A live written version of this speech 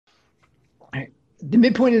All right. The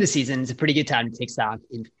midpoint of the season is a pretty good time to take stock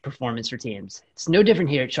in performance for teams. It's no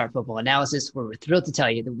different here at Sharp Football Analysis, where we're thrilled to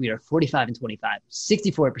tell you that we are 45 and 25,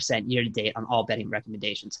 64% year to date on all betting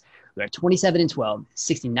recommendations. We are 27 and 12,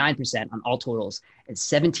 69% on all totals, and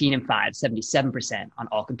 17 and 5, 77% on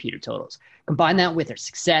all computer totals. Combine that with our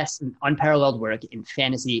success and unparalleled work in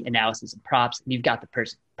fantasy analysis and props, and you've got the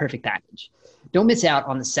perfect package. Don't miss out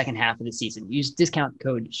on the second half of the season. Use discount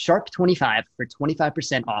code SHARP25 for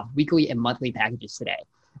 25% off weekly and monthly packages today.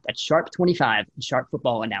 That's SHARP25 at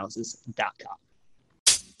sharpfootballanalysis.com.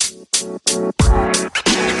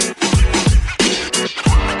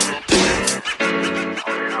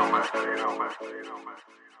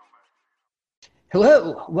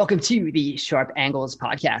 Hello, welcome to the Sharp Angles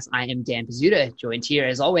podcast. I am Dan Pizzuta, joined here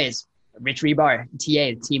as always, Rich Rebar,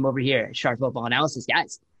 TA, the team over here at Sharp Football Analysis.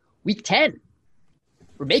 Guys, week 10.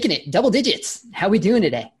 We're making it double digits. How we doing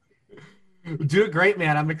today? Doing great,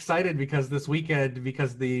 man. I'm excited because this weekend,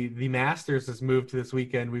 because the Masters has moved to this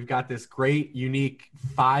weekend, we've got this great, unique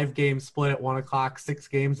 5-game split at 1 o'clock, 6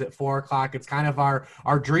 games at 4 o'clock. It's kind of our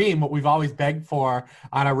dream, what we've always begged for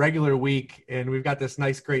on a regular week, and we've got this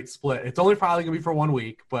nice, great split. It's only probably going to be for 1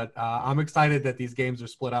 week, but I'm excited that these games are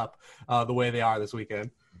split up the way they are this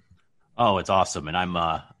weekend. Oh, it's awesome. And I'm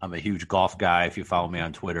a huge golf guy. If you follow me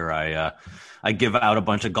on Twitter, I give out a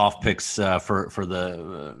bunch of golf picks for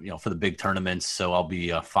the big tournaments. So I'll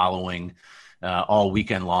be following all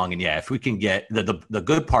weekend long. And yeah, if we can get the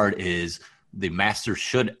good part is the Masters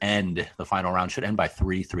should end, the final round should end by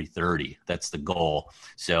 3:30. That's the goal.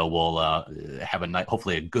 So we'll have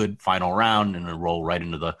hopefully a good final round and then roll right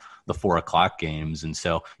into the 4 o'clock games. And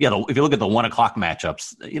so, yeah, if you look at the 1 o'clock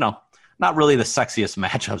matchups, not really the sexiest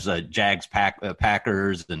matchups, Jags,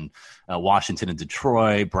 Packers, and Washington and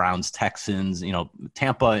Detroit, Browns, Texans.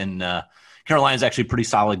 Tampa and Carolina is actually a pretty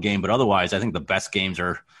solid game, but otherwise, I think the best games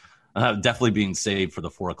are definitely being saved for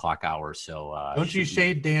the 4 o'clock hour. So don't you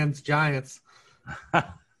shade Dan's Giants?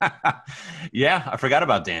 Yeah, I forgot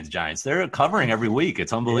about Dan's Giants. They're covering every week.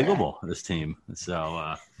 It's unbelievable, this team.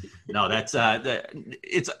 So, no, that's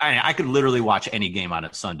I could literally watch any game on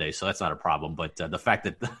a Sunday, so that's not a problem. But the fact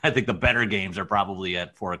that I think the better games are probably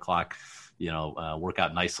at 4 o'clock, work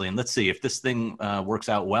out nicely. And let's see if this thing works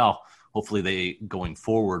out well. Hopefully, going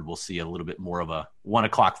forward, we'll see a little bit more of a 1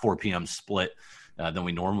 o'clock, 4 p.m. split than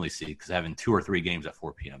we normally see, because having 2 or 3 games at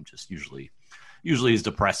 4 p.m. just usually is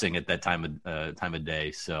depressing at that time of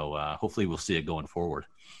day. So hopefully we'll see it going forward.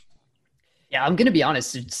 Yeah, I'm going to be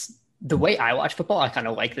honest. It's the way I watch football. I kind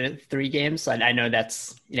of like the 3 games. I know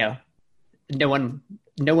that's, no one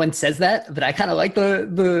says that, but I kind of like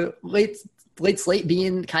the late slate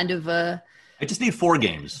being kind of I just need 4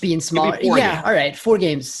 games. Being small. Yeah. Games. All right. 4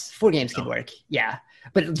 games can work. Yeah.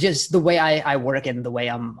 But just the way I work and the way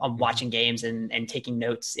I'm watching games and taking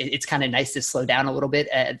notes, it's kind of nice to slow down a little bit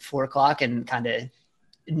at 4 o'clock and kind of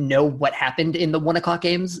know what happened in the 1 o'clock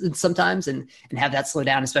games sometimes and have that slow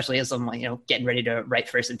down, especially as I'm getting ready to write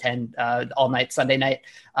First and 10 all night Sunday night.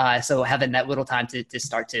 So having that little time to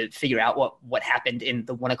start to figure out what happened in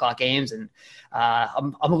the 1 o'clock games. And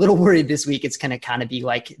I'm a little worried this week. It's going to kind of be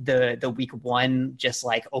like the week 1, just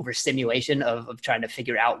like overstimulation of trying to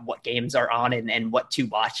figure out what games are on and what to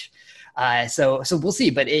watch. So we'll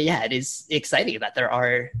see, but it is exciting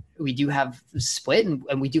that we do have split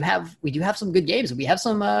and we do have some good games. We have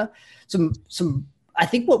some, I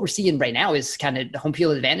think what we're seeing right now is kind of the home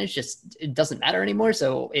field advantage. Just, it doesn't matter anymore.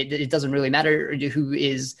 So it doesn't really matter who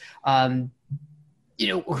is,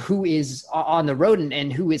 who is on the road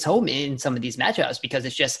and who is home in some of these matchups, because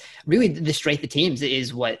it's just really the strength of teams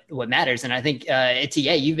is what matters. And I think at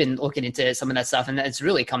TA, you've been looking into some of that stuff, and that's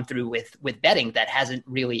really come through with betting that hasn't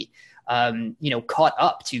really, caught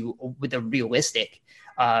up with a realistic,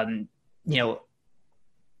 of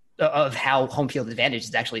how home field advantage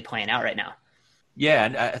is actually playing out right now. Yeah,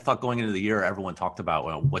 and I thought going into the year, everyone talked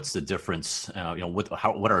about what's the difference.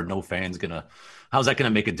 What are no fans how's that gonna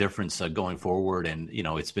make a difference going forward? And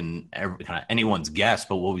it's been kind of anyone's guess,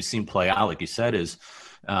 but what we've seen play out, like you said, is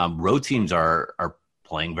road teams are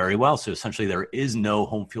playing very well. So essentially, there is no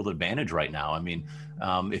home field advantage right now. I mean,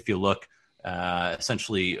 if you look.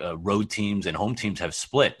 Essentially road teams and home teams have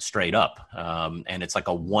split straight up. And it's like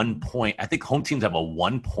a 1 point. I think home teams have a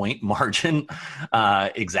 1 point margin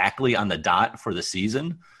exactly on the dot for the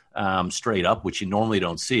season straight up, which you normally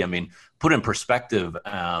don't see. I mean, put in perspective.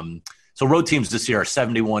 So road teams this year are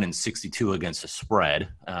 71 and 62 against the spread.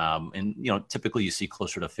 And, typically you see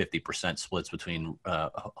closer to 50% splits between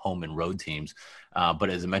home and road teams. But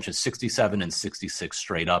as I mentioned, 67 and 66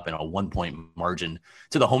 straight up and a 1 point margin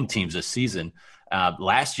to the home teams this season.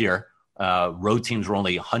 Last year, road teams were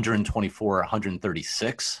only 124,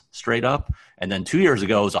 136 straight up. And then 2 years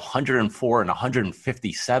ago, it was 104 and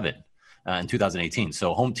 157 in 2018.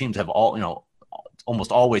 So home teams have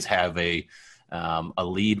almost always have a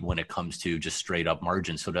lead when it comes to just straight up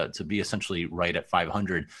margin. So to be essentially right at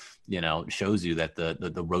 500, shows you that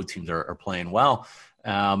the road teams are playing well.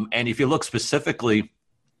 And if you look specifically,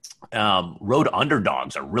 road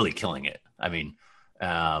underdogs are really killing it. I mean,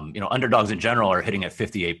 underdogs in general are hitting at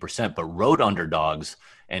 58%, but road underdogs,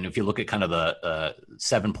 and if you look at kind of the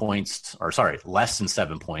 7 points, less than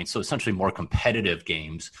 7 points, so essentially more competitive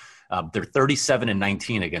games, they're 37 and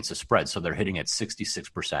 19 against the spread, so they're hitting at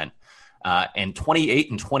 66%, and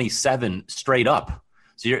 28 and 27 straight up.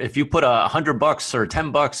 So if you put $100 or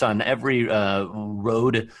 $10 on every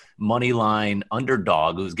road money line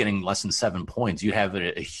underdog who's getting less than 7 points, you have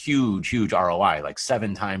a huge ROI, like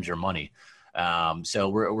 7 times your money. So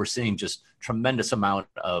we're seeing just tremendous amount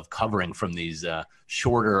of covering from these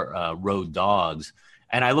shorter road dogs.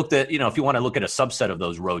 And I looked at, if you want to look at a subset of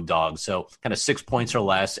those road dogs, so kind of 6 points or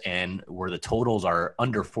less, and where the totals are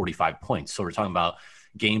under 45 points. So we're talking about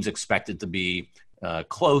games expected to be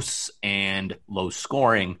close and low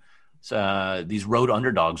scoring. So, these road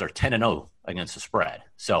underdogs are 10-0 against the spread.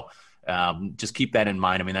 So just keep that in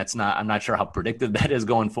mind. I mean, I'm not sure how predictive that is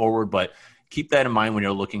going forward, but keep that in mind when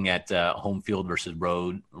you're looking at home field versus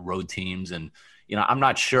road teams. And, I'm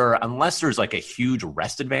not sure, unless there's like a huge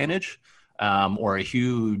rest advantage or a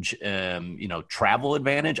huge, travel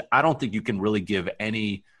advantage, I don't think you can really give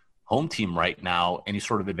any home team right now any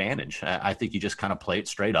sort of advantage. I think you just kind of play it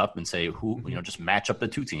straight up and say just match up the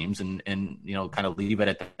two teams and kind of leave it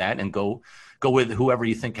at that and go with whoever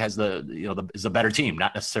you think has is a better team,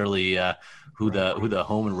 not necessarily who the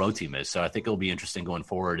home and road team is. So I think it'll be interesting going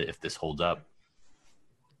forward if this holds up.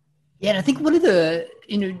 Yeah, and I think one of the,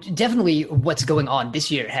 definitely what's going on this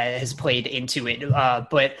year has played into it.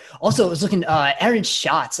 But also I was looking, Aaron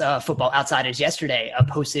Schatz, Football Outsiders yesterday,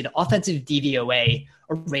 posted offensive DVOA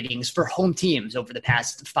ratings for home teams over the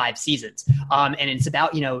past 5 seasons. And it's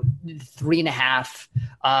about, 3 to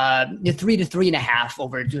 3.5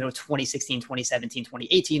 over, 2016, 2017,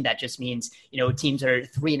 2018. That just means, teams are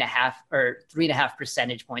 3.5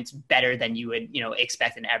 percentage points better than you would,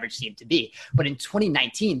 expect an average team to be. But in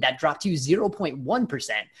 2019, that dropped to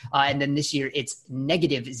 0.1%. And then this year it's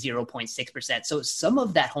negative 0.6%. So some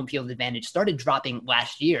of that home field advantage started dropping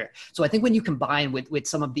last year. So I think when you combine with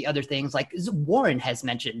some of the other things, like Warren has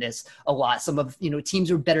mentioned this a lot, some of, teams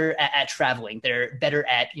are better at traveling. They're better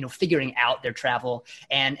at, figuring out their travel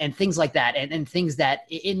and things like that. And things that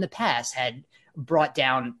in the past had brought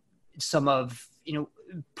down some of,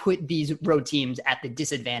 put these road teams at the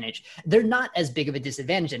disadvantage. They're not as big of a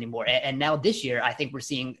disadvantage anymore. And now this year, I think we're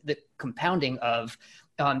seeing the compounding of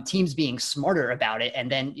teams being smarter about it.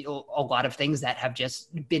 And then a lot of things that have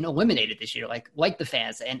just been eliminated this year, like the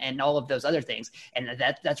fans and all of those other things. And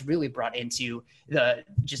that's really brought into the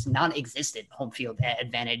just non-existent home field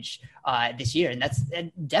advantage this year. And that's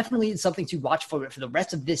definitely something to watch for the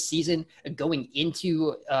rest of this season going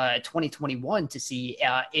into 2021 to see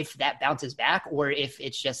if that bounces back or if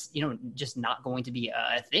it's just not going to be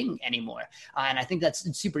a thing anymore. And I think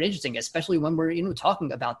that's super interesting, especially when we're,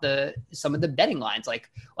 talking about some of the betting lines, like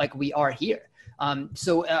we are here.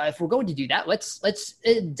 So if we're going to do that, let's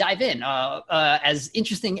dive in. As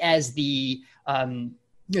interesting as the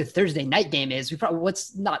Thursday night game is,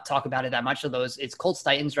 let's not talk about it that much. Of those, it's Colts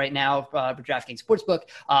Titans right now for DraftKings Sportsbook.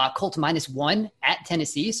 Colts -1 at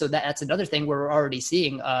Tennessee, so that's another thing we're already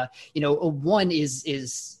seeing. A 1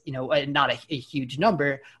 is not a huge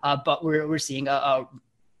number, but we're seeing a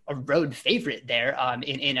road favorite there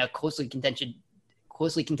in a closely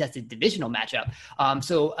contested divisional matchup.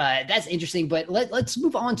 So that's interesting, but let's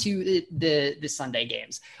move on to the Sunday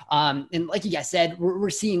games. And like you guys said, we're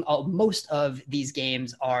seeing most of these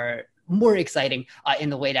games are more exciting in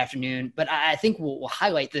the late afternoon, but I think we'll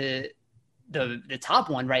highlight the top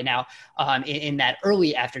one right now in that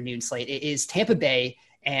early afternoon slate. It is Tampa Bay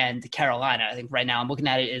and Carolina. I think right now I'm looking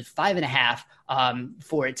at it as 5.5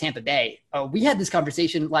 for Tampa Bay. We had this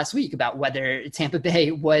conversation last week about whether Tampa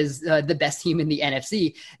Bay was the best team in the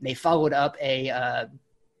NFC. And they followed up a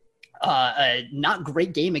not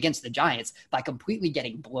great game against the Giants by completely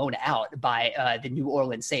getting blown out by the New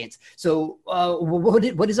Orleans Saints. So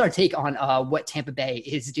what is our take on what Tampa Bay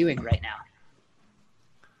is doing right now?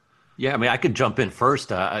 Yeah, I mean, I could jump in first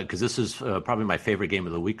because this is probably my favorite game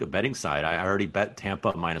of the week of betting side. I already bet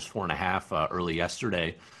Tampa -4.5 early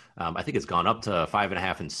yesterday. I think it's gone up to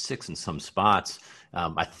 5.5 and 6 in some spots.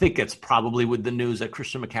 I think it's probably with the news that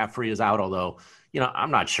Christian McCaffrey is out, although,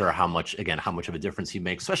 I'm not sure how much of a difference he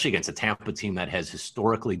makes, especially against a Tampa team that has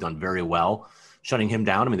historically done very well shutting him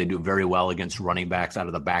down. I mean, they do very well against running backs out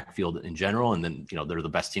of the backfield in general. And then, they're the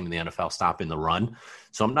best team in the NFL stopping the run.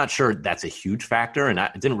 So I'm not sure that's a huge factor. And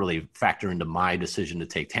it didn't really factor into my decision to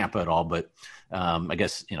take Tampa at all. But I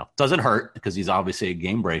guess, doesn't hurt because he's obviously a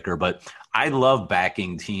game breaker. But I love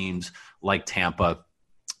backing teams like Tampa,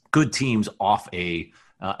 good teams off an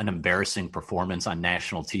embarrassing performance on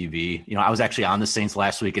national TV. I was actually on the Saints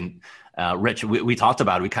last week, and Rich, we talked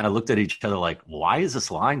about it. We kind of looked at each other like, why is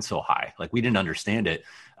this line so high? Like, we didn't understand it.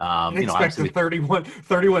 Expected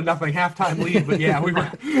 31 nothing halftime lead, but yeah, we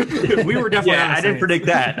were definitely. Yeah, I didn't predict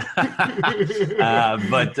that.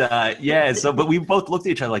 But we both looked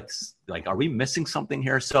at each other like, are we missing something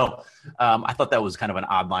here? So I thought that was kind of an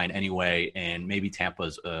odd line anyway, and maybe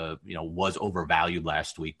Tampa's was overvalued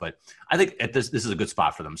last week, but I think this is a good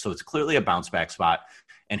spot for them. So it's clearly a bounce back spot,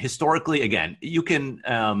 and historically, again, you can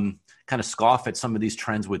kind of scoff at some of these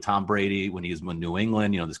trends with Tom Brady when he was with New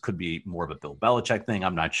England. This could be more of a Bill Belichick thing.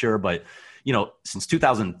 I'm not sure, but since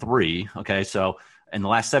 2003, okay, so in the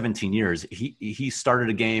last 17 years, he started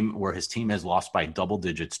a game where his team has lost by double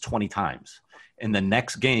digits 20 times. In the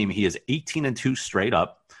next game, he is 18-2 straight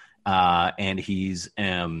up, and he's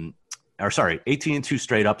 18-2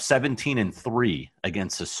 straight up, 17-3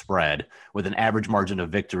 against the spread with an average margin of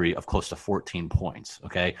victory of close to 14 points.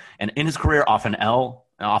 Okay, and in his career, off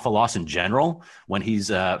a loss in general, when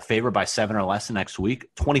he's favored by 7 or less the next week,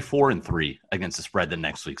 24-3 against the spread the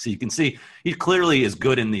next week. So you can see he clearly is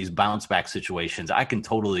good in these bounce back situations. I can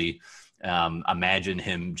totally imagine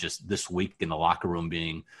him just this week in the locker room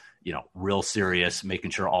being, real serious,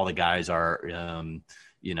 making sure all the guys are,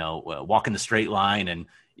 walking the straight line. And,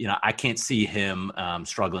 I can't see him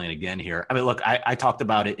struggling again here. I mean, look, I talked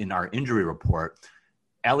about it in our injury report.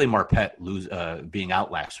 Ali Marpet being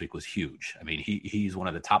out last week was huge. I mean, he's one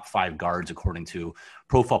of the top 5 guards according to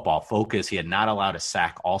Pro Football Focus. He had not allowed a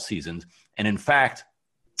sack all season. And in fact,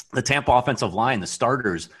 the Tampa offensive line, the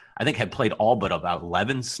starters, I think had played all but about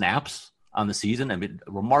 11 snaps on the season. I mean,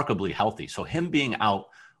 remarkably healthy. So him being out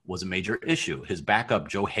was a major issue. His backup,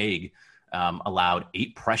 Joe Haig, allowed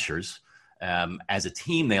 8 pressures. As a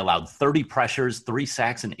team, they allowed 30 pressures, 3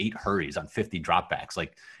 sacks, and 8 hurries on 50 dropbacks.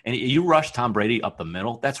 And you rush Tom Brady up the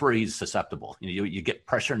middle, that's where he's susceptible. You get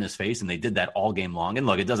pressure in his face, and they did that all game long. And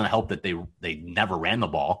look, it doesn't help that they never ran the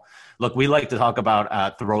ball. Look, we like to talk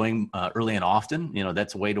about throwing early and often.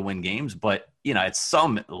 That's a way to win games. But at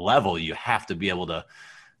some level, you have to be able to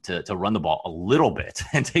run the ball a little bit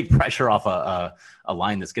and take pressure off a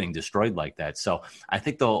line that's getting destroyed like that. So I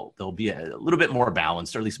think they'll be a little bit more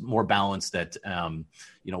balanced, or at least more balanced that,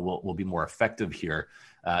 will be more effective here.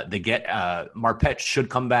 Marpet should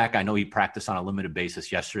come back. I know he practiced on a limited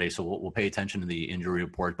basis yesterday, so we'll pay attention to the injury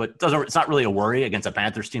report, but it's not really a worry against a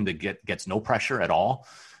Panthers team that gets no pressure at all.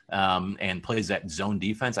 And plays that zone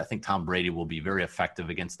defense. I think Tom Brady will be very effective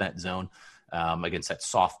against that zone, against that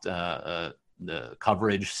soft, the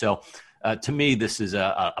coverage. So to me, this is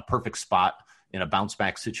a perfect spot in a bounce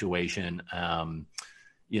back situation,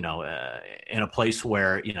 in a place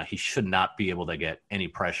where, he should not be able to get any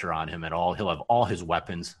pressure on him at all. He'll have all his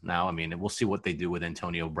weapons now. I mean, we'll see what they do with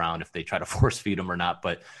Antonio Brown, if they try to force feed him or not,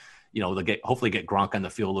 but they'll hopefully get Gronk on the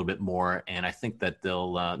field a little bit more. And I think that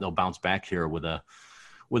they'll bounce back here with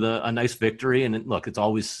a nice victory. And look, it's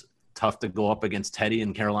always tough to go up against Teddy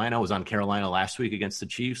in Carolina. I was on Carolina last week against the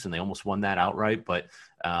Chiefs, and they almost won that outright. But,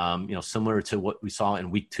 similar to what we saw in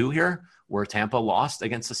week 2 here, where Tampa lost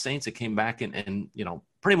against the Saints, it came back and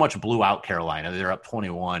pretty much blew out Carolina. They're up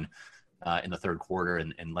 21 in the third quarter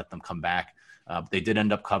and let them come back. They did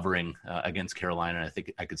end up covering against Carolina, and I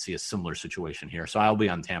think I could see a similar situation here. So I'll be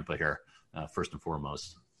on Tampa here first and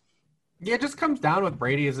foremost. Yeah, it just comes down with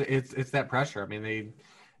Brady. It's that pressure. I mean,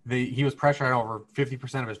 he was pressuring over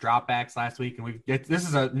 50% of his dropbacks last week, and this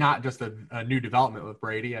is not just a new development with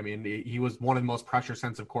Brady. I mean, he was one of the most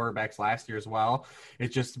pressure-sensitive quarterbacks last year as well.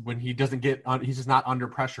 It's just when he doesn't he's just not under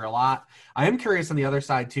pressure a lot. I am curious on the other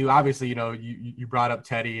side too. Obviously, you brought up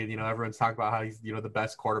Teddy, and everyone's talking about how he's the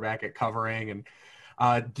best quarterback at covering, and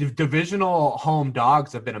divisional home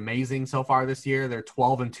dogs have been amazing so far this year. They're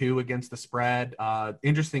 12-2 against the spread.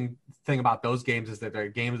 Interesting thing about those games is that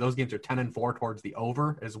those games are 10-4 towards the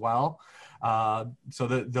over as well. So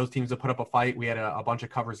those teams have put up a fight. We had a bunch of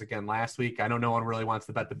covers again last week. I know no one really wants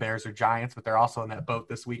to bet the Bears or Giants, but they're also in that boat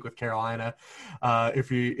this week with Carolina. If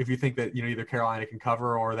you think that either Carolina can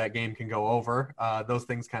cover or that game can go over, those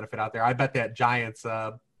things kind of fit out there. I bet that Giants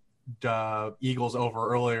Eagles over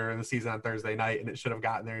earlier in the season on Thursday night, and it should have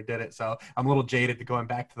gotten there and did it. So I'm a little jaded to going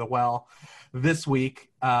back to the well this week.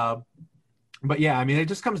 But yeah, I mean, it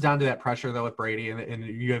just comes down to that pressure though with Brady, and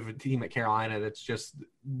you have a team at Carolina that's just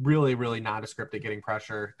really, really nondescript at getting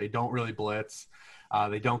pressure. They don't really blitz.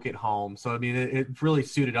 They don't get home. So, I mean, it really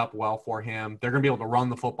suited up well for him. They're going to be able to run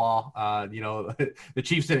the football. The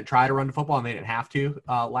Chiefs didn't try to run the football, and they didn't have to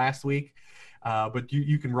last week. But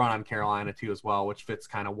you can run on Carolina too as well, which fits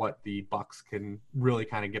kind of what the Bucs can really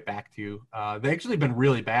kind of get back to. They actually been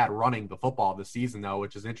really bad running the football this season though,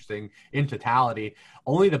 which is interesting in totality.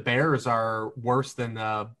 Only the Bears are worse than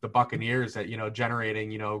the Buccaneers at,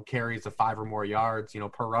 generating, carries of 5 or more yards,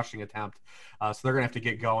 per rushing attempt. So they're going to have to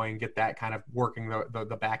get going, get that kind of working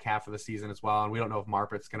the back half of the season as well. And we don't know if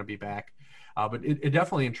Marpet's going to be back. But it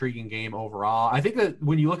definitely intriguing game overall. I think that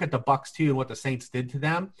when you look at the Bucs too and what the Saints did to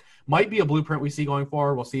them, might be a blueprint we see going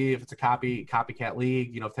forward. We'll see if it's a copycat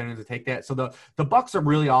league, if they're going to take that. So the Bucs are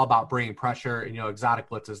really all about bringing pressure and, exotic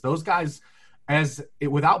blitzes. Those guys,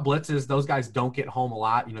 without blitzes, those guys don't get home a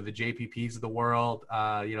lot. The JPPs of the world,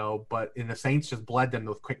 but in the Saints just bled them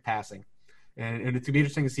with quick passing. And it's going to be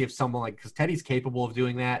interesting to see if someone because Teddy's capable of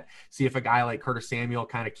doing that, see if a guy like Curtis Samuel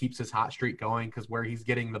kind of keeps his hot streak going, because where he's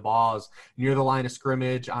getting the ball is near the line of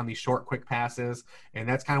scrimmage on these short, quick passes. And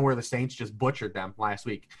that's kind of where the Saints just butchered them last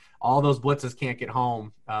week. All those blitzes can't get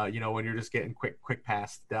home, when you're just getting quick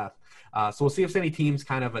pass death. So we'll see if any teams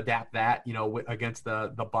kind of adapt that, against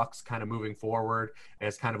the Bucs kind of moving forward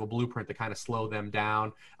as kind of a blueprint to kind of slow them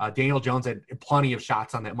down. Daniel Jones had plenty of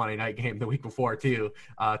shots on that Monday night game the week before too,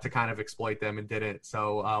 to kind of exploit them and didn't.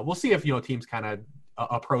 So we'll see if, teams kind of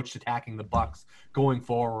approach attacking the Bucs going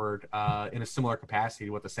forward in a similar capacity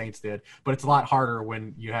to what the Saints did. But it's a lot harder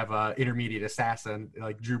when you have an intermediate assassin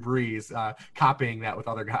like Drew Brees copying that with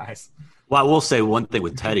other guys. Well, I will say one thing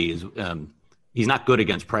with Teddy is he's not good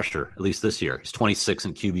against pressure, at least this year. He's 26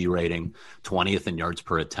 in QB rating, 20th in yards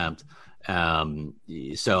per attempt. And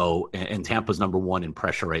Tampa's number 1 in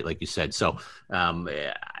pressure rate, like you said. So,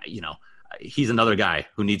 he's another guy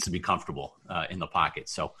who needs to be comfortable in the pocket.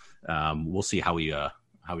 So we'll see how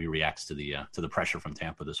he reacts to the pressure from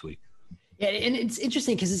Tampa this week. Yeah, and it's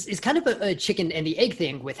interesting because it's kind of a chicken and the egg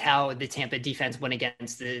thing with how the Tampa defense went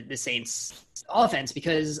against the Saints offense,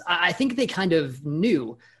 because I think they kind of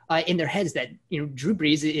knew in their heads that, Drew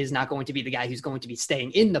Brees is not going to be the guy who's going to be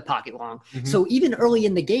staying in the pocket long. Mm-hmm. So even early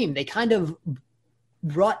in the game, they kind of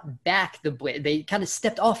brought back the blitz. They kind of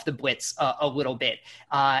stepped off the blitz a little bit,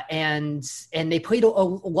 and they played a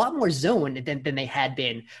lot more zone than they had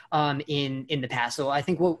been in the past. So I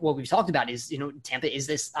think what we've talked about is, Tampa is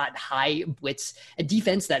this high blitz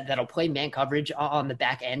defense that'll play man coverage on the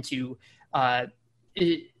back end to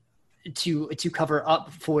cover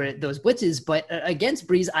up for those blitzes. But against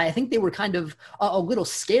Brees, I think they were kind of a little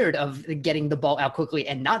scared of getting the ball out quickly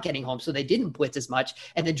and not getting home. So they didn't blitz as much.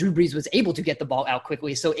 And then Drew Brees was able to get the ball out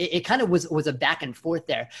quickly. So it kind of was a back and forth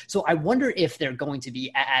there. So I wonder if they're going to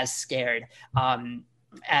be as scared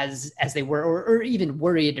as they were, or even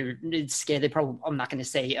worried or scared. They probably, I'm not going to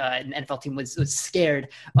say an NFL team was scared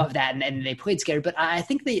of that and they played scared, but I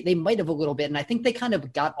think they might have a little bit. And I think they kind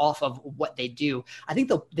of got off of what they do. I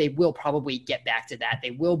think they will probably get back to that.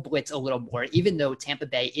 They will blitz a little more, even though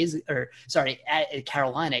Carolina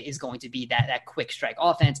is going to be that quick strike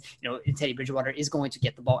offense. Teddy Bridgewater is going to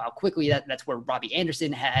get the ball out quickly. That's where Robbie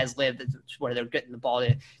Anderson has lived. That's where they're getting the ball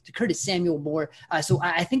to Curtis Samuel more. So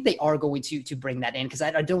I think they are going to bring that in, because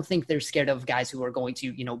I don't think they're scared of guys who are going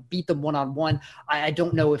to, beat them one-on-one. I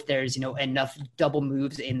don't know if there's, enough double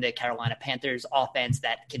moves in the Carolina Panthers offense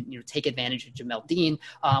that can, take advantage of Jamel Dean,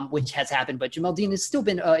 which has happened. But Jamel Dean has still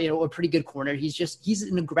been, a pretty good corner. He's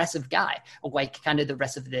an aggressive guy, like kind of the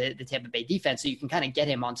rest of the Tampa Bay defense. So you can kind of get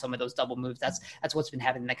him on some of those double moves. That's what's been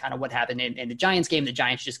happening. That kind of what happened in the Giants game. The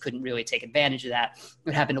Giants just couldn't really take advantage of that.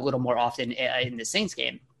 It happened a little more often in the Saints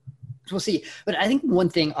game. So we'll see. But I think one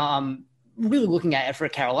thing, really looking at it for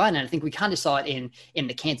Carolina, and I think we kind of saw it in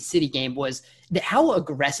the Kansas City game, was how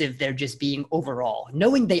aggressive they're just being overall,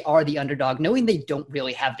 knowing they are the underdog, knowing they don't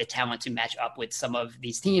really have the talent to match up with some of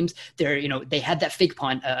these teams. They had that fake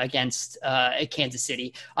punt against Kansas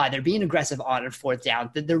City. They're being aggressive on 4th down.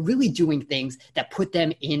 They're really doing things that put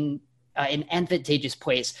them in an advantageous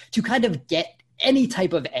place to kind of get any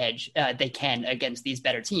type of edge they can against these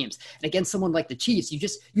better teams. And against someone like the Chiefs, you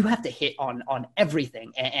have to hit on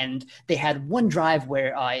everything. And they had one drive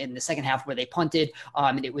where in the second half where they punted,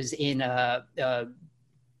 and it was in a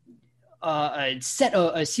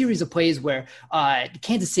series of plays where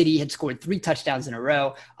Kansas City had scored 3 touchdowns in a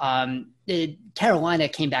row. Carolina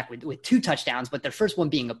came back with 2 touchdowns, but their first one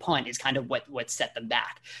being a punt is kind of what set them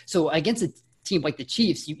back. So against team like the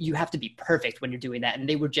Chiefs, you have to be perfect when you're doing that. And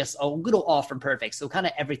they were just a little off from perfect. So kind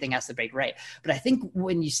of everything has to break right. But I think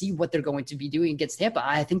when you see what they're going to be doing against Tampa,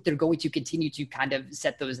 I think they're going to continue to kind of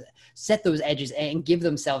set those edges and give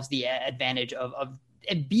themselves the advantage of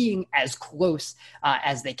being as close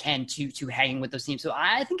as they can to hanging with those teams. So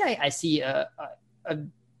I think I see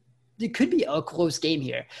it could be a close game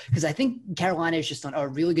here, because I think Carolina has just done a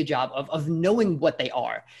really good job of knowing what they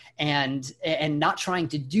are and not trying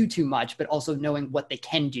to do too much, but also knowing what they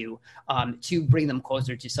can do to bring them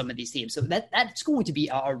closer to some of these teams. So that's going to be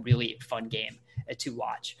a really fun game to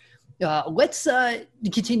watch. Let's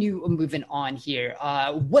continue moving on here.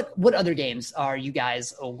 What other games are you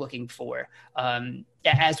guys looking for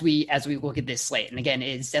as we look at this slate? And again,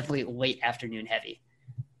 it's definitely late afternoon heavy.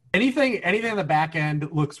 Anything on the back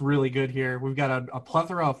end looks really good here. We've got a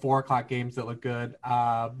plethora of 4:00 games that look good.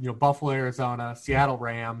 Buffalo, Arizona, Seattle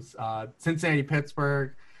Rams, Cincinnati,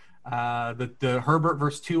 Pittsburgh, the Herbert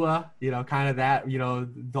versus Tua, kind of that,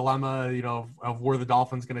 dilemma, of where the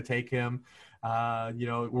Dolphins going to take him.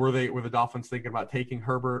 Were the Dolphins thinking about taking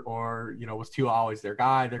Herbert, or, was Tua always their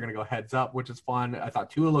guy? They're going to go heads up, which is fun. I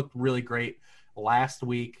thought Tua looked really great last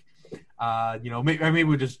week. Maybe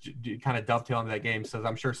we just kind of dovetail into that game, so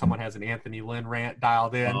I'm sure someone has an Anthony Lynn rant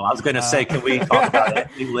dialed in. I was going to say, can we talk about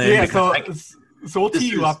Anthony Lynn? Yeah, so we'll tee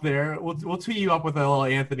you up there. We'll tee you up with a little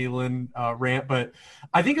Anthony Lynn rant. But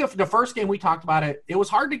I think if the first game we talked about it was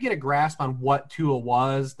hard to get a grasp on what Tua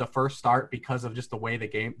was the first start because of just the way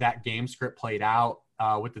that game script played out.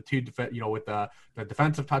 With the with the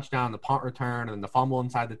defensive touchdown, the punt return, and the fumble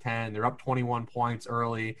inside the 10. They're up 21 points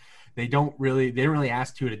early. They didn't really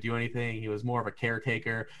ask Tua to do anything. He was more of a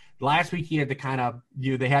caretaker. Last week he had to kind of,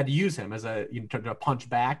 they had to use him as to punch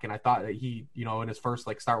back. And I thought that he, in his first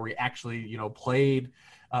start where he actually, played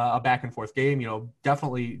a back and forth game,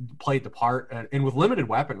 definitely played the part. And with limited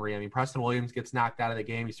weaponry, I mean, Preston Williams gets knocked out of the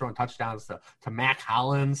game. He's throwing touchdowns to Mac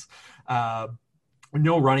Hollins.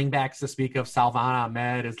 No running backs to speak of. Salvon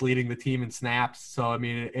Ahmed is leading the team in snaps. So, I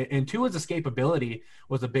mean, and Tua's escapability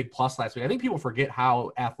was a big plus last week. I think people forget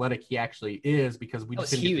how athletic he actually is because we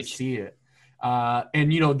just didn't get to see it. And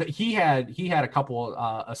he had a couple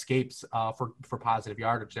escapes for positive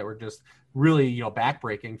yardage that were just really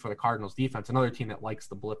backbreaking for the Cardinals defense, another team that likes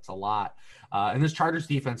the blitz a lot. And this Chargers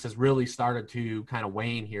defense has really started to kind of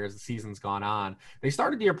wane here as the season's gone on. They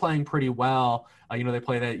started the year playing pretty well. They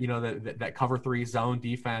play that cover 3 zone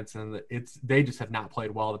defense, and they just have not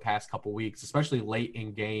played well the past couple weeks, especially late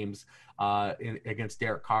in games against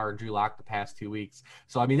Derek Carr and Drew Lock the past 2 weeks.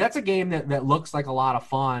 So, I mean, that's a game that looks like a lot of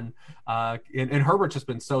fun. And Herbert's just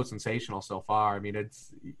been so sensational so far. I mean,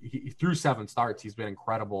 through 7 starts, he's been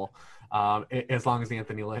incredible. As long as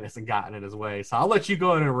Anthony Lynn hasn't gotten in his way. So I'll let you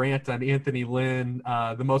go in and rant on Anthony Lynn,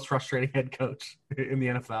 the most frustrating head coach in the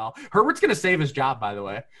NFL. Herbert's going to save his job, by the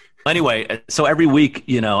way. Anyway, so every week,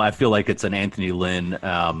 I feel like it's an Anthony Lynn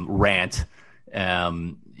rant.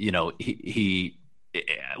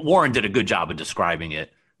 Warren did a good job of describing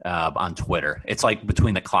it on Twitter. It's like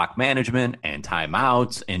between the clock management and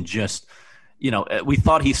timeouts and just – we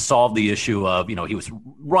thought he solved the issue of, he was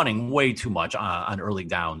running way too much on early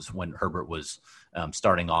downs when Herbert was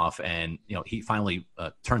starting off. And, he finally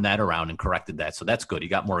turned that around and corrected that. So that's good. He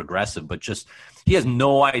got more aggressive, but just he has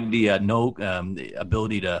no idea, no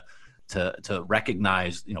ability to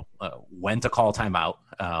recognize, when to call timeout,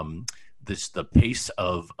 the pace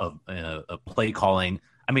of play calling.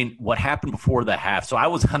 I mean, what happened before the half? So I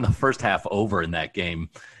was on the first half over in that game,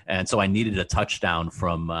 and so I needed a touchdown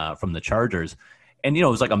from the Chargers. And, it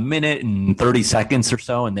was like a minute and 30 seconds or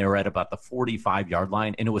so, and they were at about the 45-yard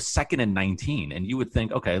line, and it was 2nd and 19. And you would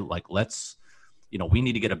think, okay, let's, we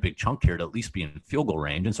need to get a big chunk here to at least be in field goal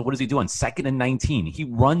range. And so what does he do on 2nd and 19? He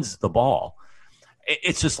runs the ball.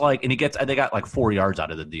 It's just like, and they got like 4 yards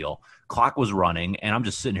out of the deal. Clock was running, and I'm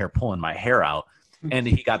just sitting here pulling my hair out. And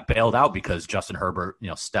he got bailed out because Justin Herbert,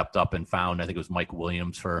 stepped up and found, I think it was Mike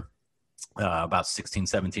Williams for about 16,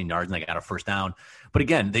 17 yards, and they got a first down. But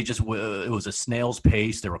again, it was a snail's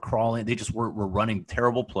pace. They were crawling. They just were running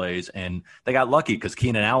terrible plays, and they got lucky because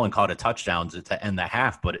Keenan Allen caught a touchdown to end the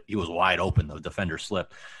half, but he was wide open. The defender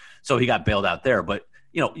slipped. So he got bailed out there. But,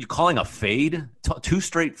 you're calling a fade, 2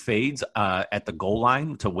 straight fades at the goal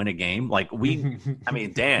line to win a game. Like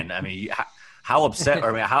Dan, how upset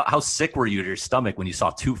or how sick were you to your stomach when you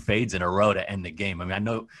saw 2 fades in a row to end the game? I mean, I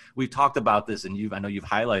know we've talked about this, and I know you've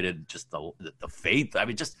highlighted just the fade. I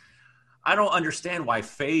mean, just I don't understand why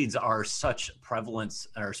fades are so prevalent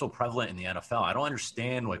in the NFL. I don't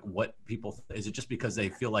understand like what people is it just because they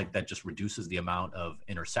feel like that just reduces the amount of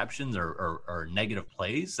interceptions or negative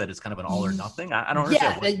plays that it's kind of an all or nothing. I don't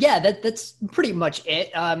understand. That's pretty much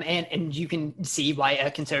it. And you can see why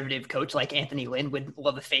a conservative coach like Anthony Lynn would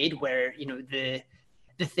love a fade, where the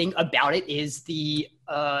thing about it is the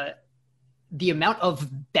amount of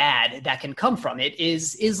bad that can come from it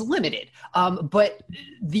is limited. But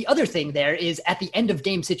the other thing there is at the end of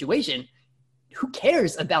game situation, who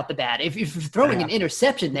cares about the bad? If you're throwing an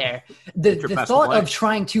interception there, the thought of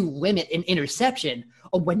trying to limit an interception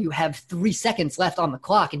when you have 3 seconds left on the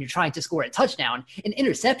clock and you're trying to score a touchdown, an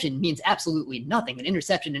interception means absolutely nothing. An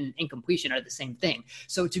interception and an incompletion are the same thing.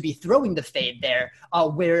 So to be throwing the fade there,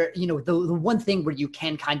 where, the one thing where you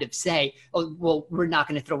can kind of say, oh, well, we're not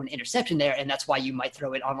going to throw an interception there. And that's why you might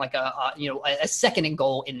throw it on like a second and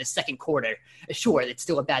goal in the second quarter. Sure, it's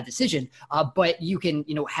still a bad decision, but you can,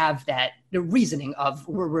 have the reasoning of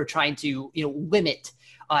we're trying to, limit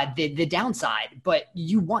the downside, but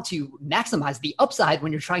you want to maximize the upside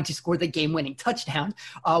when you're trying to score the game-winning touchdown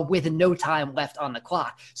with no time left on the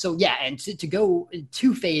clock. So yeah, and to go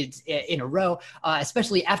 2 fades in a row,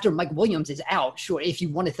 especially after Mike Williams is out, sure, if you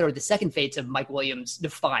want to throw the second fade to Mike Williams,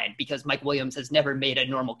 fine, because Mike Williams has never made a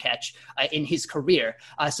normal catch in his career.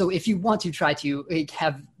 So if you want to try to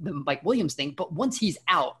have the Mike Williams thing, but once he's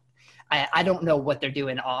out, I don't know what they're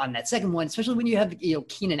doing on that second one, especially when you have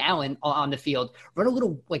Keenan Allen on the field. Run a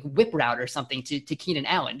little like whip route or something to Keenan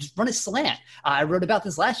Allen. Just run a slant. I wrote about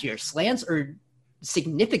this last year. Slants are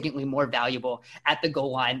significantly more valuable at the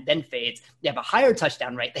goal line than fades. They have a higher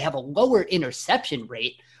touchdown rate. They have a lower interception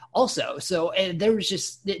rate also. So there was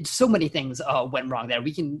just so many things went wrong there.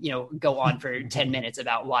 We can go on for 10 minutes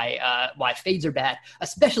about why fades are bad,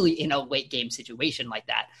 especially in a late game situation like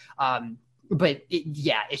that. But it's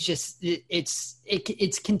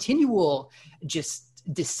continual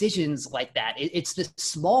just decisions like that. It's the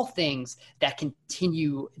small things that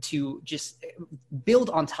continue to just build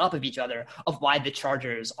on top of each other of why the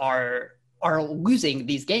Chargers are losing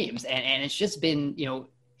these games. And it's just been,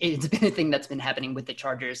 it's been a thing that's been happening with the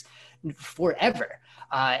Chargers forever.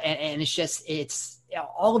 And it's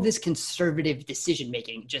all of this conservative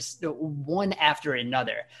decision-making, just one after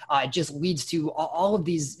another, just leads to all of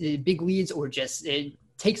these big leads, or just it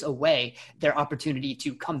takes away their opportunity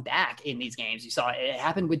to come back in these games. You saw it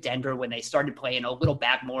happen with Denver when they started playing a little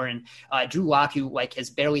back more, and Drew Lock, who has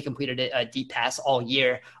barely completed a deep pass all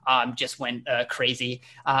year, just went crazy.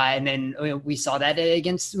 And then we saw that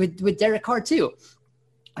with Derek Carr too.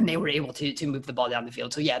 And they were able to move the ball down the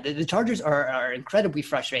field. So yeah, the Chargers are incredibly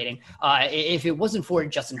frustrating. If it wasn't for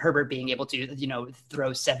Justin Herbert being able to,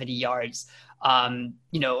 throw 70 yards,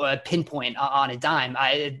 a pinpoint on a dime,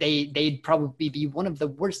 they'd probably be one of the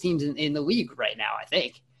worst teams in the league right now, I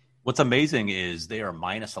think. What's amazing is they are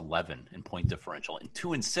minus 11 in point differential and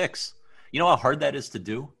 2-6. You know how hard that is to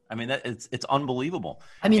do? I mean, it's unbelievable.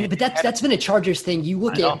 I mean, but that's been a Chargers thing. You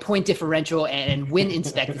look at point differential and win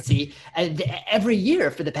expectancy every year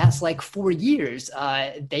for the past 4 years.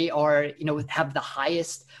 They are, have the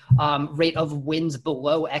highest rate of wins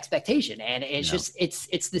below expectation, and it's just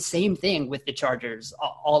it's the same thing with the Chargers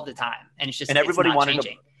all the time, and it's just everybody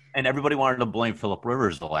wanted to blame Phillip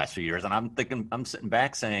Rivers the last few years, and I'm sitting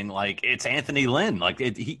back saying it's Anthony Lynn,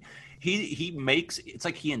 He makes it's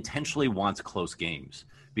like he intentionally wants close games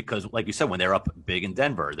because, like you said, when they're up big in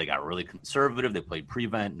Denver, they got really conservative. They played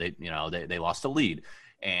prevent. They lost a lead,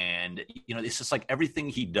 and it's just like everything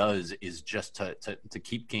he does is just to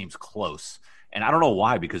keep games close. And I don't know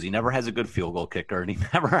why, because he never has a good field goal kicker, and he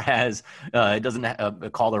never has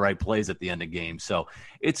doesn't call the right plays at the end of games. So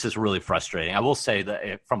it's just really frustrating. I will say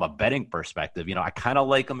that from a betting perspective, I kind of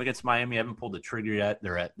like them against Miami. I haven't pulled the trigger yet.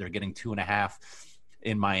 They're getting 2.5.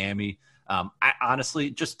 in Miami. I honestly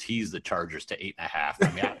just tease the Chargers to 8.5.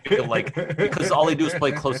 I mean, I feel like because all they do is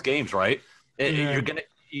play close games, right?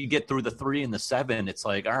 You get through the 3 and the 7. It's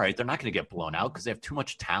like, all right, they're not going to get blown out because they have too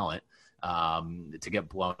much talent to get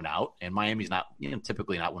blown out. And Miami's not,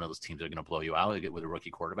 typically not one of those teams that are going to blow you out with a rookie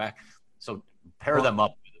quarterback. So pair them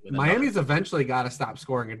up. Miami's eventually got to stop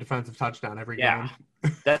scoring a defensive touchdown every game.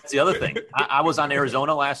 That's the other thing. I was on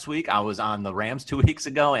Arizona last week. I was on the Rams 2 weeks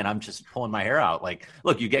ago, and I'm just pulling my hair out.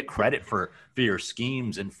 Look, you get credit for your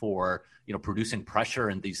schemes and for producing pressure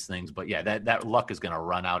and these things, but yeah, that luck is going to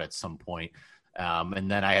run out at some point. And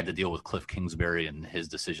then I had to deal with Cliff Kingsbury and his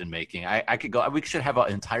decision making. I could go. We should have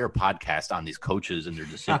an entire podcast on these coaches and their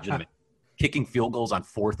decision making. kicking field goals on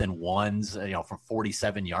 4th and 1s, from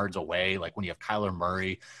 47 yards away. Like when you have Kyler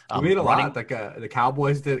Murray, we made a lot. Like the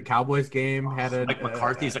Cowboys game had a Mike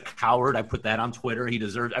McCarthy's a coward. I put that on Twitter. He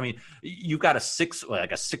deserves. I mean, you've got a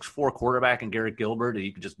 6'4" quarterback in Garrett Gilbert.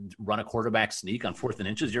 You can just run a quarterback sneak on 4th and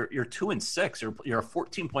inches. You're 2-6. You're a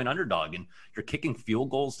 14-point underdog, and you're kicking field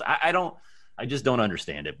goals. I just don't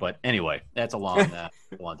understand it. But anyway, that's a long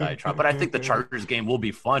diatribe. But I think the Chargers game will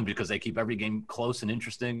be fun because they keep every game close and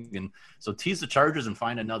interesting. And so tease the Chargers and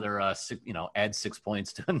find another, add 6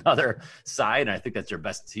 points to another side. And I think that's your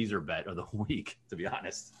best teaser bet of the week, to be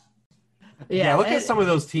honest. Yeah, look at some of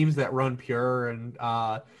those teams that run pure and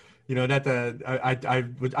I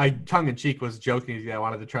tongue in cheek was joking with you. I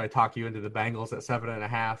wanted to try to talk you into the Bengals at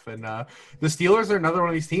 7.5, and the Steelers are another one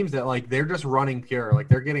of these teams that like they're just running pure. Like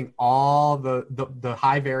they're getting all the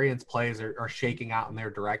high variance plays are shaking out in their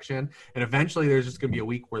direction, and eventually there's just going to be a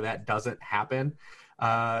week where that doesn't happen.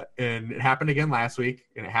 And it happened again last week,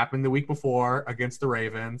 and it happened the week before against the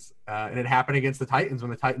Ravens, and it happened against the Titans when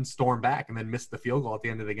the Titans stormed back and then missed the field goal at the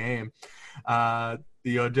end of the game. I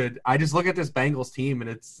just look at this Bengals team, and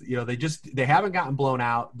it's they haven't gotten blown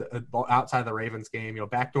out outside the Ravens game.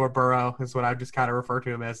 Backdoor Burrow is what I just kind of refer to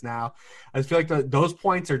him as now. I just feel like those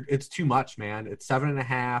points it's too much, man. It's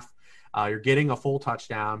 7.5. You're getting a full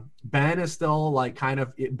touchdown. Ben is still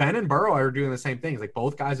Ben and Burrow are doing the same things. Like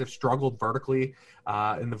both guys have struggled vertically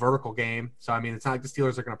in the vertical game. So, I mean, it's not like the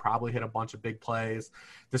Steelers are going to probably hit a bunch of big plays.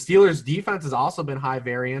 The Steelers defense has also been high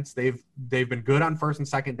variance. They've been good on 1st and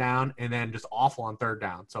 2nd down and then just awful on 3rd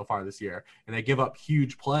down so far this year. And they give up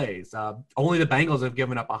huge plays. Only the Bengals have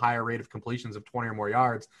given up a higher rate of completions of 20 or more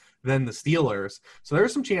yards than the Steelers. So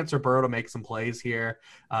there's some chance for Burrow to make some plays here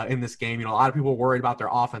in this game. A lot of people worried about their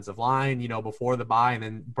offensive line, before the bye, and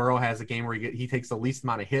then Burrow has a game where he takes the least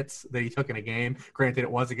amount of hits that he took in a game. Granted,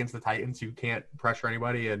 it was against the Titans, who can't pressure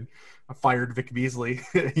anybody, and fired Vic Beasley,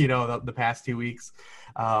 the past 2 weeks.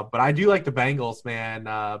 But I do like the Bengals, man.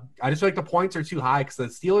 I just feel like the points are too high because the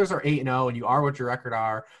Steelers are 8-0, and you are what your record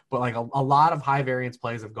are. But like a lot of high variance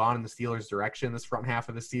plays have gone in the Steelers' direction this front half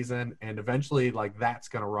of the season, and eventually, like that's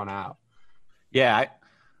going to run out. Yeah,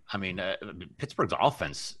 I mean, Pittsburgh's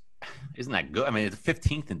offense isn't that good. I mean, it's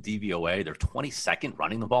 15th in DVOA. They're 22nd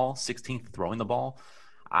running the ball, 16th throwing the ball.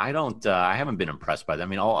 I haven't been impressed by them. I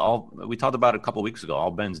mean, all we talked about a couple of weeks ago.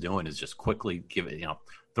 All Ben's doing is just quickly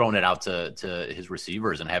throwing it out to his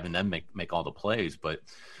receivers and having them make all the plays. But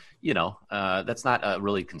that's not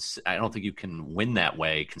really. I don't think you can win that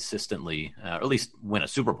way consistently, or at least win a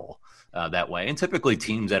Super Bowl that way. And typically,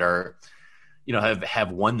 teams that are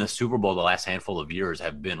have won the Super Bowl the last handful of years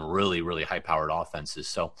have been really, really high-powered offenses.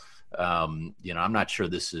 So, I'm not sure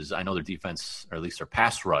this is – I know their defense, or at least their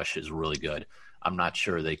pass rush, is really good. I'm not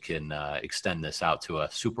sure they can extend this out to a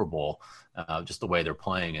Super Bowl just the way they're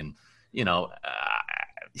playing. And,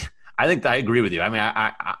 I think I agree with you. I mean,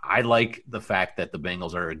 I like the fact that the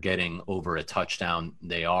Bengals are getting over a touchdown.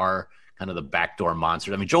 They are – kind of the backdoor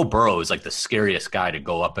monster. I mean, Joe Burrow is like the scariest guy to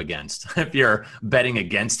go up against if you're betting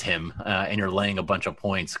against him and you're laying a bunch of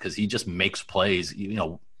points because he just makes plays,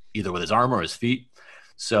 either with his arm or his feet.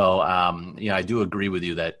 So, I do agree with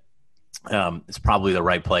you that it's probably the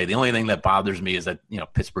right play. The only thing that bothers me is that,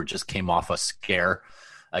 Pittsburgh just came off a scare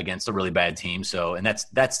against a really bad team. So, and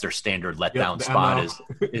that's their standard letdown spot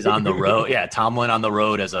is on the road. Yeah. Tomlin on the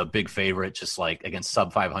road as a big favorite, just like against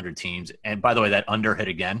sub 500 teams. And by the way, that under hit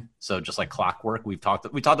again. So just like clockwork, we talked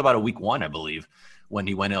about a week 1, I believe, when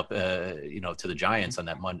he went up, to the Giants on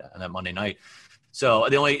that Monday night. So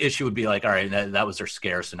the only issue would be like, all right, that was their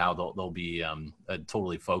scare. So now they'll be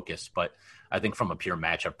totally focused. But I think from a pure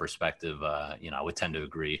matchup perspective, I would tend to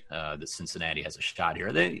agree that Cincinnati has a shot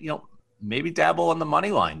here. They, maybe dabble on the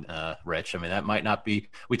money line, Rich. I mean, that might not be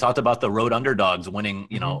 – we talked about the road underdogs winning,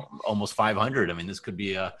 almost 500. I mean, this could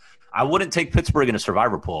be I wouldn't take Pittsburgh in a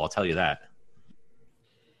survivor pool, I'll tell you that.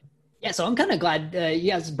 Yeah, so I'm kind of glad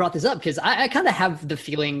you guys brought this up because I kind of have the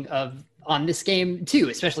feeling on this game too,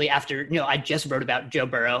 especially after, I just wrote about Joe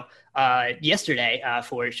Burrow yesterday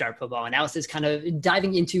for Sharp Football Analysis, kind of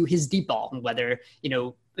diving into his deep ball and whether,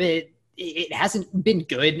 it hasn't been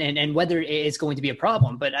good and whether it's going to be a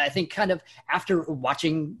problem. But I think kind of after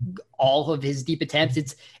watching all of his deep attempts,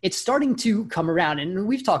 it's starting to come around. And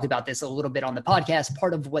we've talked about this a little bit on the podcast.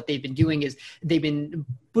 Part of what they've been doing is they've been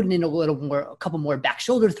putting in a couple more back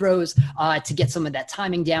shoulder throws to get some of that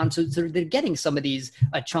timing down. So they're getting some of these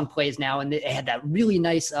chunk plays now. And they had that really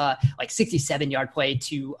nice 67-yard play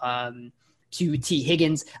to to T.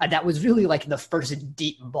 Higgins. That was really like the first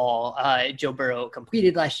deep ball Joe Burrow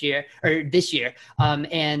completed this year.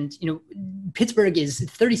 And, Pittsburgh is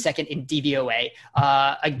 32nd in DVOA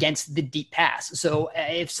against the deep pass. So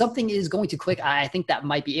if something is going to click, I think that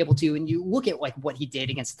might be able to. And you look at like what he did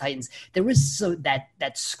against the Titans. There was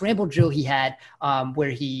that scramble drill he had where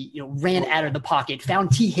he ran out of the pocket,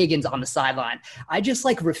 found T. Higgins on the sideline. I just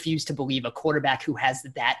refuse to believe a quarterback who has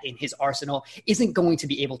that in his arsenal isn't going to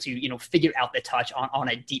be able to figure out the touch on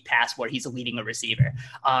a deep pass where he's leading a receiver.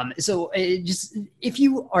 So just if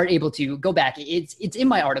you are able to go back, it's in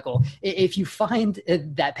my article. If you find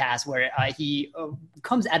that pass where he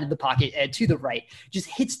comes out of the pocket to the right, just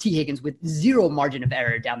hits T. Higgins with zero margin of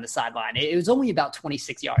error down the sideline. It was only about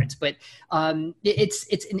 26 yards, but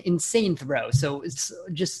it's an insane throw. So it's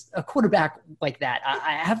just a quarterback like that.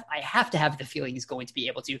 I have to have the feeling he's going to be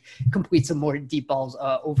able to complete some more deep balls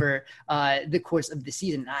over the course of the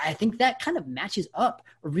season. I think that kind of matches up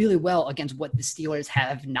really well against what the Steelers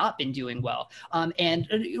have not been doing well. And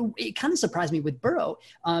it kind of surprised me with Burrow.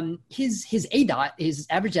 His ADOT, his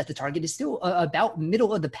average at the target, is still about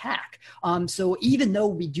middle of the pack. So even though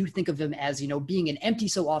we do think of him as, being an empty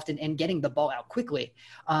so often and getting the ball out quickly,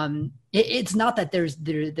 it's not that there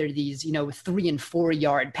are these, 3 and 4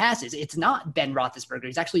 yard passes. It's not Ben Roethlisberger.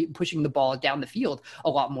 He's actually pushing the ball down the field a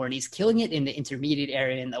lot more, and he's killing it in the intermediate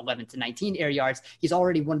area in the 11 to 19 air yards. He's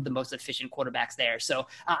already one of the most efficient quarterbacks there. So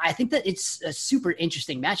I think that it's a super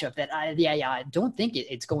interesting matchup that I don't think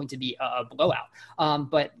it's going to be a blowout.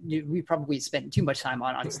 But we probably spent too much time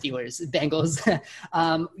on Steelers Bengals.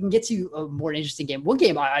 We can get to a more interesting game. One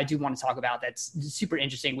game I do want to talk about that's super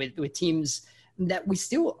interesting with teams that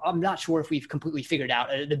I'm not sure if we've completely figured out,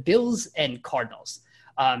 the Bills and Cardinals.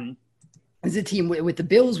 As a team with the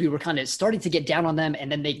Bills, we were kind of starting to get down on them,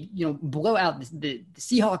 and then they, blow out the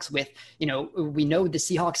Seahawks with, we know the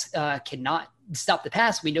Seahawks cannot stop the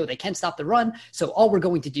pass. We know they can stop the run. So all we're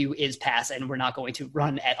going to do is pass, and we're not going to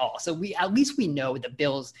run at all. So at least we know the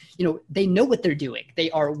Bills, they know what they're doing. They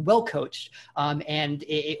are well coached. And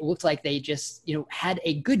it looked like they just, had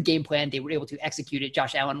a good game plan. They were able to execute it.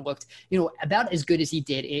 Josh Allen looked, about as good as he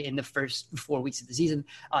did in the first 4 weeks of the season.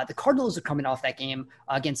 The Cardinals are coming off that game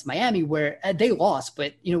against Miami where they lost,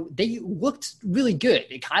 but, they looked really good.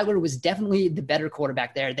 Kyler was definitely the better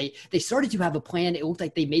quarterback there. They started to have a plan. It looked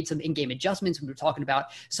like they made some in-game adjustments. We were talking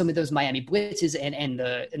about some of those Miami blitzes and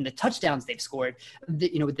the touchdowns they've scored.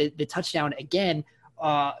 The touchdown again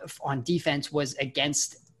on defense was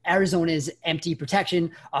against Arizona's empty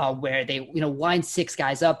protection, where they lined 6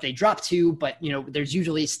 guys up. They dropped 2, but there's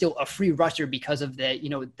usually still a free rusher because of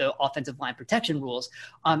the offensive line protection rules.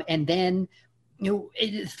 And then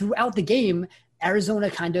throughout the game,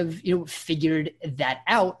 Arizona kind of, figured that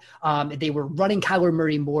out. They were running Kyler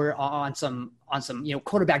Murray more on some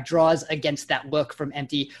quarterback draws against that look from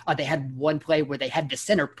empty. They had one play where they had the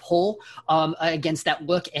center pull against that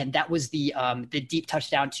look, and that was the deep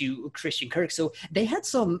touchdown to Christian Kirk. So they had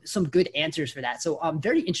some good answers for that. So I'm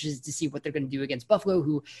very interested to see what they're going to do against Buffalo,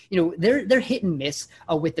 who they're hit and miss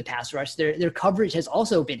with the pass rush. Their coverage has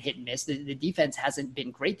also been hit and miss. The defense hasn't been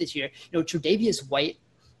great this year. Tre'Davious White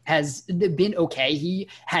has been okay. He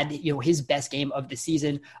had, his best game of the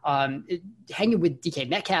season, hanging with DK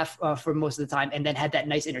Metcalf for most of the time, and then had that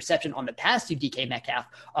nice interception on the pass to DK Metcalf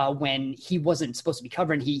when he wasn't supposed to be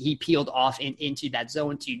covering. He peeled off into that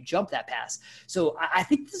zone to jump that pass. So I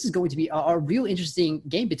think this is going to be a real interesting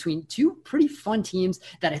game between two pretty fun teams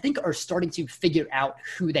that I think are starting to figure out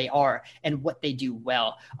who they are and what they do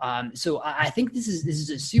well. So I think this is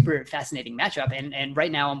a super fascinating matchup. And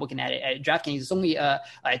right now I'm looking at it at DraftKings. It's only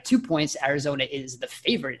 2 points. Arizona is the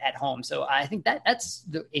favorite at home. So I think that's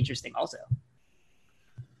interesting also.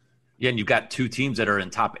 Yeah, and you've got 2 teams that are in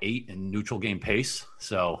top 8 in neutral game pace.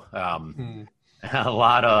 So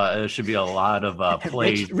there should be a lot of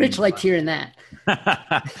plays. Rich liked hearing that.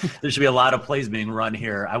 There should be a lot of plays being run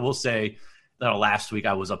here. I will say that last week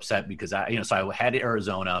I was upset because I had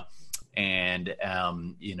Arizona, and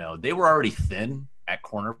they were already thin at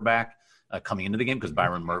cornerback coming into the game because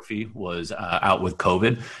Byron Murphy was out with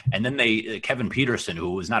COVID, and then Kevin Peterson,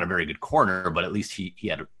 who was not a very good corner, but at least he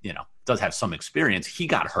had does have some experience. He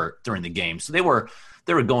got hurt during the game, so they were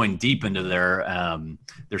going deep into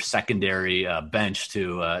their secondary bench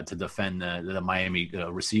to defend the Miami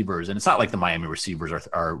receivers, and it's not like the Miami receivers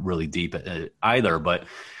are really deep either, but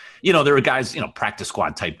there were guys, practice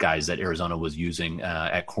squad type guys that Arizona was using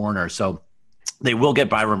at corner, so. They will get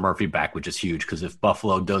Byron Murphy back, which is huge because if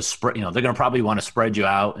Buffalo does spread, they're going to probably want to spread you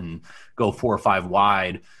out and go 4 or 5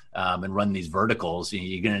 wide and run these verticals,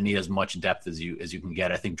 you're going to need as much depth as you can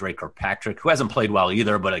get. I think Drake Kirkpatrick, who hasn't played well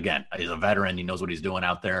either, but again, he's a veteran. He knows what he's doing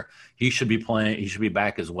out there. He should be playing. He should be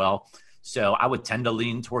back as well. So I would tend to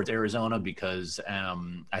lean towards Arizona because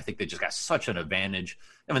I think they just got such an advantage.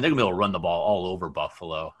 I mean, they're going to be able to run the ball all over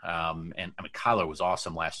Buffalo. And I mean, Kyler was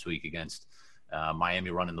awesome last week against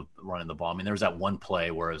Miami running the ball. I mean, there was that one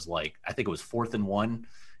play where it was like, I think it was 4th and 1.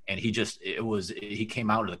 And he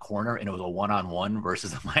came out of the corner and it was a 1-on-1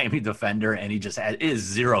 versus a Miami defender. And he just is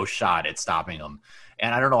zero shot at stopping him.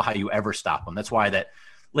 And I don't know how you ever stop him. That's why that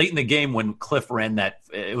late in the game when Cliff ran that,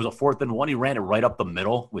 it was a 4th and 1. He ran it right up the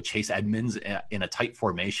middle with Chase Edmonds in a tight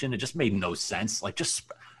formation. It just made no sense. Like, just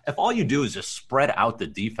if all you do is just spread out the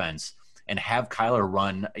defense and have Kyler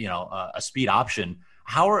run, a speed option,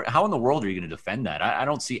 how in the world are you going to defend that? I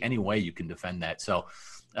don't see any way you can defend that. So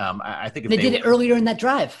I think if they did it earlier in that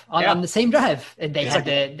drive on the same drive, and they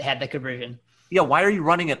had the conversion. Yeah, why are you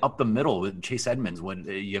running it up the middle with Chase Edmonds when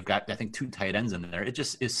you've got, I think, 2 tight ends in there? It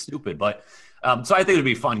just is stupid. But so I think it'll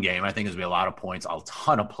be a fun game. I think there's going to be a lot of points, a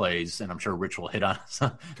ton of plays, and I'm sure Rich will hit on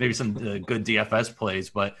maybe some good DFS plays.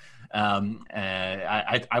 But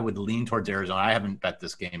I would lean towards Arizona. I haven't bet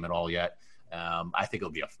this game at all yet. I think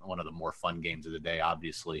it'll be one of the more fun games of the day,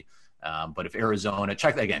 obviously. But if Arizona,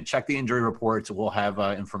 check the injury reports. We'll have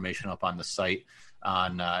information up on the site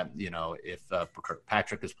on if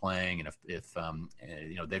Patrick is playing and if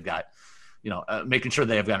they've got making sure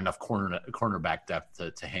they have got enough cornerback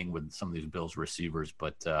depth to hang with some of these Bills receivers.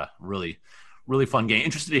 But really fun game.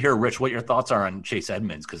 Interested to hear, Rich, what your thoughts are on Chase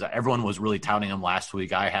Edmonds, because everyone was really touting him last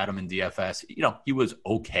week. I had him in DFS. He was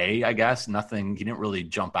okay, I guess. Nothing. He didn't really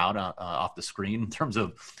jump out off the screen in terms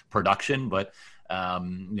of production, but.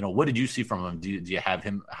 What did you see from him? Do you have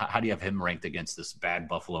him? How do you have him ranked against this bad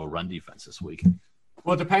Buffalo run defense this week?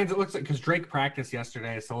 Well, it depends. It looks like because Drake practiced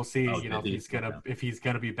yesterday, so we'll see. If he's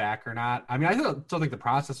gonna be back or not. I mean, I still think the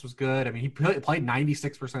process was good. I mean, he played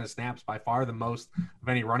 96% of snaps, by far the most of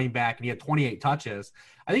any running back, and he had 28 touches.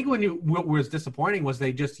 I think what was disappointing was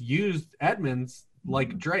they just used Edmonds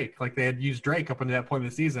like Drake, like they had used Drake up until that point of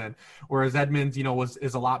the season, whereas Edmonds,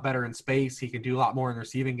 is a lot better in space. He can do a lot more in the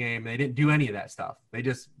receiving game. They didn't do any of that stuff. They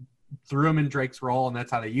just threw him in Drake's role, and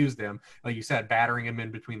that's how they used him. Like you said, battering him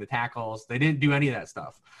in between the tackles. They didn't do any of that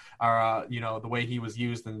stuff. The way he was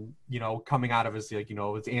used and, coming out of his,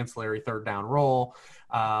 his ancillary third down role.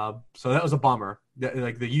 So that was a bummer.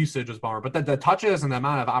 The usage was bummer, but the touches and the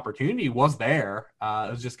amount of opportunity was there.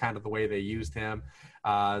 It was just kind of the way they used him.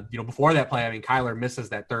 Before that play, I mean, Kyler misses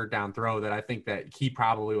that third down throw that I think that he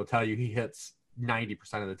probably will tell you he hits 90%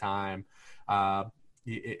 of the time.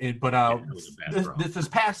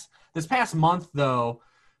 This past month though,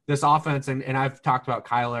 this offense and I've talked about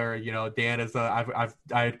Kyler, Dan is I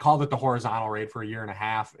had called it the horizontal raid for a year and a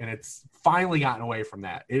half, and it's finally gotten away from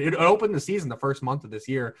that. It opened the season the first month of this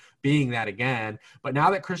year being that again, but now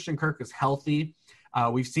that Christian Kirk is healthy,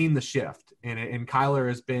 we've seen the shift, and Kyler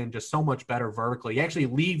has been just so much better vertically. He actually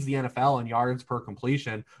leads the NFL in yards per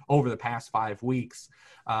completion over the past 5 weeks.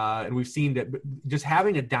 And we've seen that just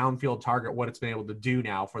having a downfield target, what it's been able to do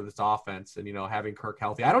now for this offense, and, having Kirk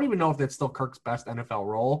healthy. I don't even know if that's still Kirk's best NFL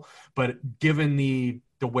role, but given the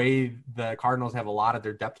way the Cardinals have a lot of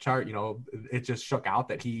their depth chart, it just shook out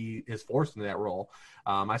that he is forced into that role.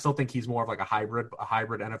 I still think he's more of like a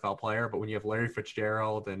hybrid NFL player, but when you have Larry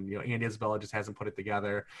Fitzgerald and, Andy Isabella just hasn't put it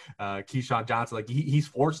together, Keyshawn Johnson, like he's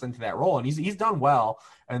forced into that role, and he's done well.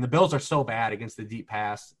 And the Bills are so bad against the deep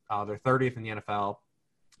pass. They're 30th in the NFL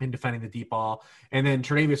in defending the deep ball. And then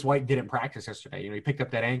Tre'Davious White didn't practice yesterday. He picked up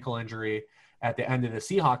that ankle injury at the end of the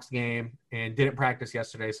Seahawks game and didn't practice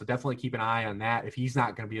yesterday. So definitely keep an eye on that if he's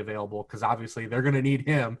not going to be available, because obviously they're going to need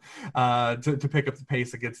him to pick up the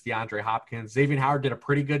pace against DeAndre Hopkins. Xavier Howard did a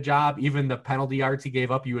pretty good job. Even the penalty yards he gave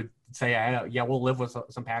up, you would say, yeah, we'll live with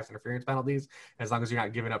some pass interference penalties as long as you're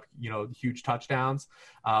not giving up, huge touchdowns.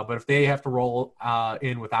 But if they have to roll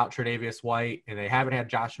in without Tre'Davious White, and they haven't had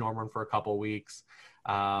Josh Norman for a couple of weeks,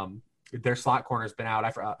 their slot corner's been out. I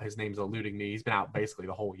forgot, his name's eluding me. He's been out basically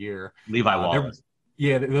the whole year. Levi Wallace.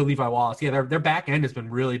 The Levi Wallace. Yeah, their back end has been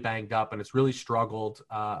really banged up, and it's really struggled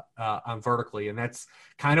on vertically, and that's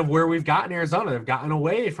kind of where we've gotten Arizona. They've gotten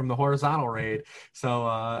away from the horizontal raid. So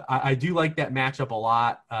I do like that matchup a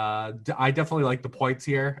lot. I definitely like the points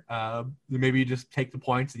here. Maybe you just take the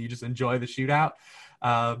points and you just enjoy the shootout.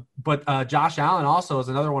 But Josh Allen also is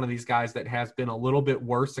another one of these guys that has been a little bit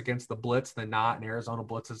worse against the blitz than not, and Arizona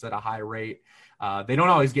blitzes at a high rate. They don't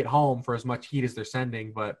always get home for as much heat as they're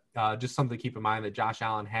sending, but just something to keep in mind that Josh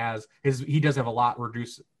Allen he does have a lot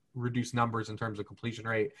reduced numbers in terms of completion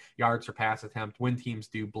rate, yards per pass attempt when teams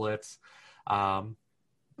do blitz.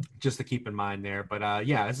 just to keep in mind there. But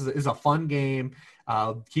yeah, this is a fun game.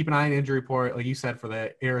 Keep an eye on injury report, like you said, for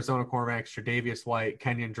the Arizona cornerbacks, Tre'Davious White,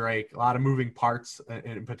 Kenyon Drake. A lot of moving parts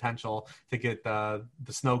and potential to get the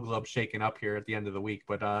snow globe shaken up here at the end of the week.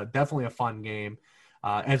 But definitely a fun game,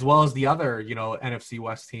 as well as the other, NFC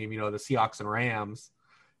West team, the Seahawks and Rams.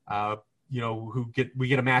 We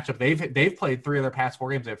get a matchup. They've played 3 of their past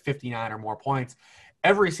 4 games. They have 59 or more points.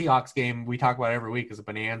 Every Seahawks game we talk about every week is a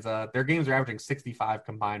bonanza. Their games are averaging 65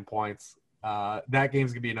 combined points. That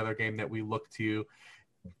game's gonna be another game that we look to.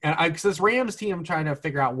 And because this Rams team, I'm trying to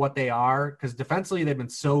figure out what they are, because defensively they've been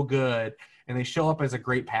so good and they show up as a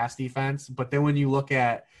great pass defense. But then when you look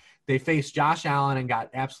at, they faced Josh Allen and got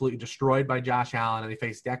absolutely destroyed by Josh Allen, and they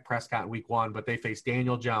faced Dak Prescott in week 1, but they faced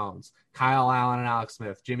Daniel Jones, Kyle Allen and Alex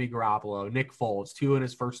Smith, Jimmy Garoppolo, Nick Foles, 2 in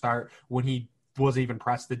his first start when he wasn't even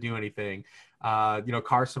pressed to do anything.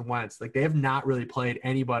 Carson Wentz. Like, they have not really played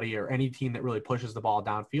anybody or any team that really pushes the ball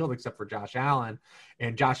downfield except for Josh Allen,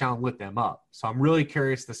 and Josh Allen lit them up. So I'm really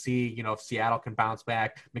curious to see, if Seattle can bounce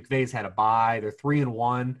back. McVay's had a bye. They're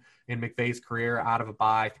 3-1 in McVay's career out of a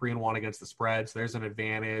bye, 3-1 against the spread. So there's an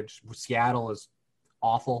advantage. Seattle is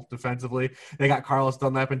awful defensively. They got Carlos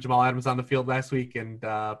Dunlap and Jamal Adams on the field last week, and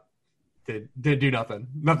did do nothing.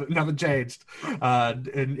 Nothing changed. And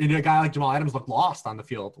a guy like Jamal Adams looked lost on the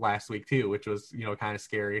field last week too, which was, kind of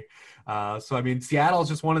scary. So, I mean, Seattle is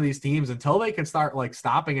just one of these teams until they can start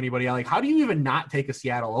stopping anybody. Like, how do you even not take a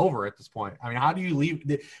Seattle over at this point? I mean, how do you leave?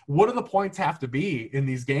 What do the points have to be in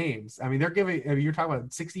these games? I mean, you're talking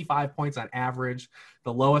about 65 points on average.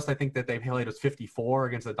 The lowest I think that they've played was 54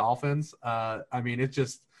 against the Dolphins. I mean, it's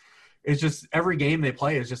just every game they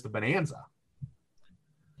play is just a bonanza.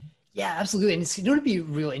 Yeah, absolutely. And it's going to be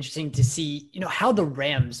real interesting to see, how the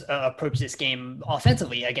Rams approach this game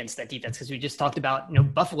offensively against that defense. Because we just talked about,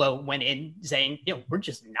 Buffalo went in saying, we're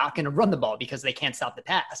just not going to run the ball because they can't stop the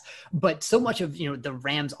pass. But so much of, the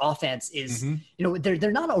Rams offense is, they're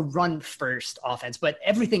not a run first offense, but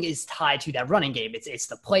everything is tied to that running game. It's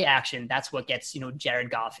the play action. That's what gets, Jared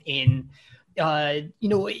Goff in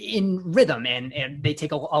rhythm, and they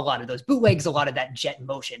take a lot of those bootlegs, a lot of that jet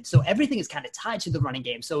motion. So everything is kind of tied to the running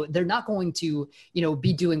game. So they're not going to,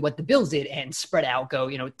 be doing what the Bills did and spread out, go,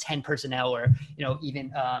 10 personnel or,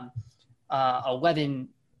 even 11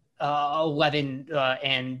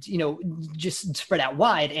 and, just spread out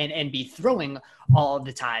wide and be throwing all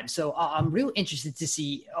the time. So I'm real interested to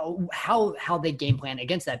see how they game plan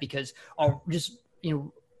against that, because just,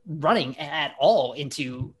 running at all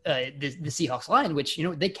into the Seahawks line, which,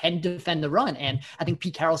 they can defend the run. And I think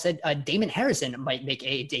Pete Carroll said Damon Harrison might make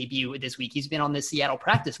a debut this week. He's been on the Seattle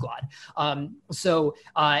practice squad. So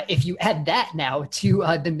if you add that now to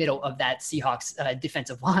the middle of that Seahawks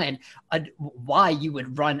defensive line, why you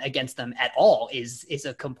would run against them at all is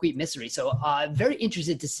a complete mystery. So very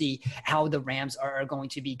interested to see how the Rams are going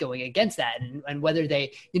to be going against that, and whether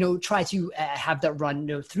they, try to have that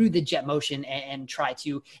run through the jet motion and try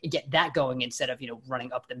to get that going instead of,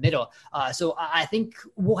 running up the middle. So I think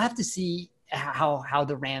we'll have to see how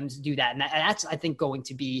the Rams do that. And that's, I think, going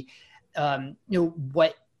to be,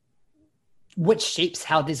 what shapes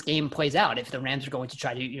how this game plays out. If the Rams are going to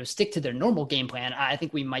try to, stick to their normal game plan, I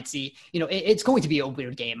think we might see, it's going to be a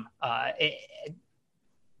weird game.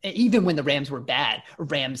 Even when the Rams were bad,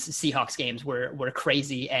 Rams-Seahawks games were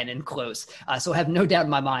crazy and close. So I have no doubt in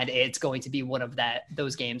my mind it's going to be one of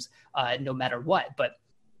those games, no matter what. But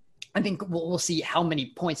I think we'll see how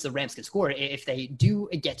many points the Rams can score if they do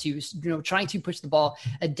get to, trying to push the ball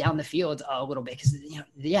down the field a little bit. Because,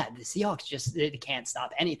 the Seahawks just they can't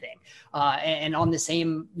stop anything. And on the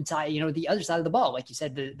same side, the other side of the ball, like you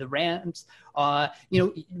said, the Rams,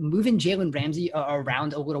 moving Jalen Ramsey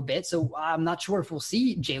around a little bit. So I'm not sure if we'll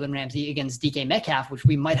see Jalen Ramsey against DK Metcalf, which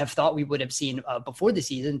we might have thought we would have seen before the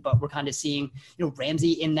season, but we're kind of seeing,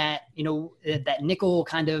 Ramsey in that, that nickel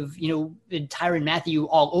kind of, Tyrann Mathieu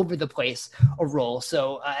all over the place a role.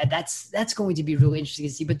 So that's going to be really interesting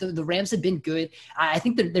to see. But the Rams have been good. I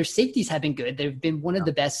think their safeties have been good. They've been one of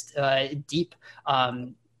the best deep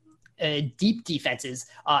defenses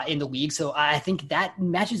in the league. So I think that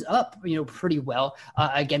matches up, pretty well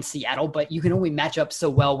against Seattle, but you can only match up so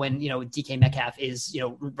well when, DK Metcalf is,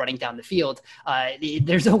 running down the field.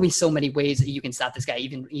 There's only so many ways that you can stop this guy,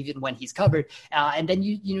 even when he's covered. And then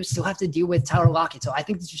you still have to deal with Tyler Lockett. So I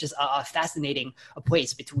think this is just a fascinating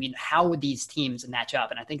place between how these teams match up.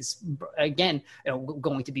 And I think it's, again,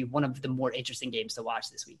 going to be one of the more interesting games to watch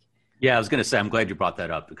this week. Yeah, I was going to say, I'm glad you brought that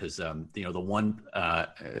up because, the one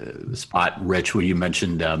spot, Rich, where you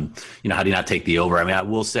mentioned, how do you not take the over? I mean, I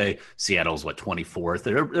will say Seattle's 24th.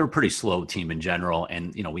 They're a pretty slow team in general.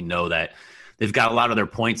 And, we know that they've got a lot of their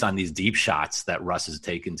points on these deep shots that Russ has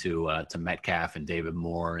taken to Metcalf and David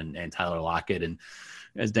Moore and Tyler Lockett. And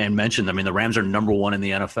as Dan mentioned, I mean, the Rams are number one in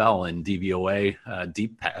the NFL in DVOA,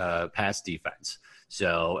 deep pass defense.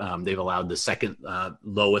 So they've allowed the second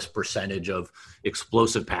lowest percentage of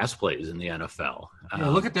explosive pass plays in the NFL.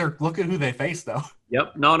 Look at who they face, though.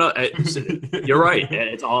 Yep. No, you're right.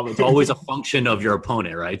 It's always a function of your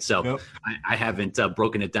opponent, right? So yep. I haven't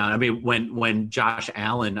broken it down. I mean, when Josh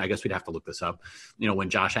Allen, I guess we'd have to look this up. When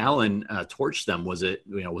Josh Allen torched them, was it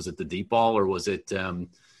the deep ball, or was it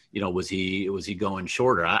was he going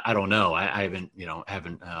shorter? I don't know. I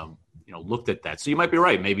haven't looked at that. So you might be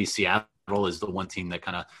right. Maybe Seattle is the one team that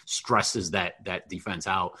kind of stresses that defense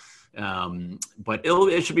out. But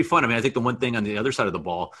it should be fun. I mean, I think the one thing on the other side of the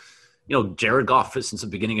ball, Jared Goff, since the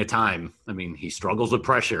beginning of time, I mean, he struggles with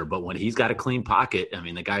pressure, but when he's got a clean pocket, I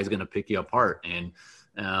mean, the guy's going to pick you apart. And,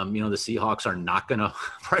 the Seahawks are not going to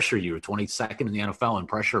pressure you. 22nd in the NFL in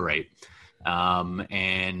pressure rate.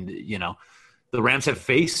 The Rams have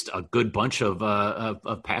faced a good bunch of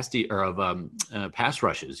pass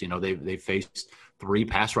rushes. They faced 3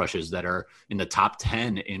 pass rushes that are in the top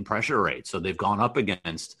 10 in pressure rate. So they've gone up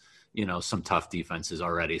against, some tough defenses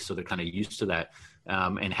already. So they're kind of used to that.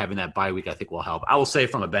 And having that bye week, I think, will help. I will say,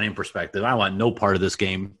 from a betting perspective, I want no part of this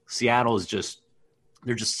game. Seattle is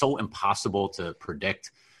they're just so impossible to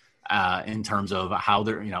predict in terms of how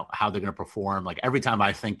they're going to perform. Like, every time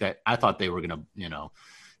I thought they were going to,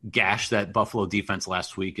 gash that Buffalo defense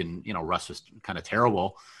last week, and Russ was kind of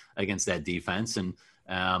terrible against that defense. And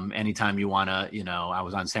anytime you want to, I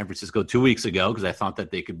was on San Francisco 2 weeks ago because I thought that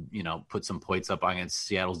they could, put some points up against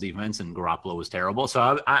Seattle's defense, and Garoppolo was terrible.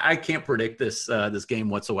 So I can't predict this game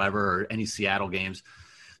whatsoever, or any Seattle games.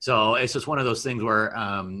 So it's just one of those things where,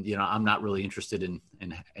 I'm not really interested in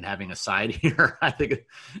having a side here. I think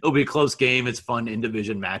it'll be a close game. It's fun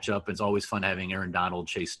in-division matchup. It's always fun having Aaron Donald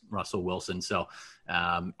chase Russell Wilson. So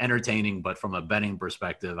entertaining, but from a betting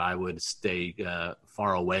perspective, I would stay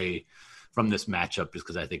far away from this matchup, just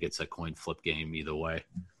because I think it's a coin flip game either way.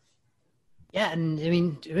 Yeah, and I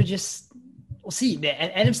mean, we'll see. The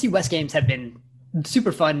NFC West games have been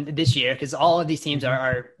super fun this year because all of these teams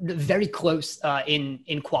are very close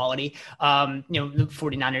in quality. The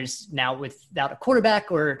 49ers now without a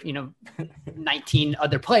quarterback, or 19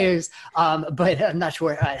 other players, but I'm not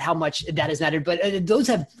sure how much that has mattered. But those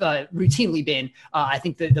have routinely been, I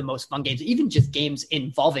think, the most fun games. Even just games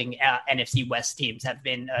involving NFC West teams have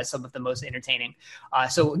been some of the most entertaining.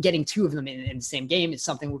 So getting 2 of them in the same game is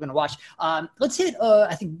something we're going to watch. Let's hit,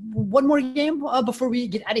 I think, one more game before we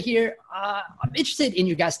get out of here. I'm interested in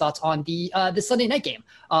your guys' thoughts on the Sunday night game,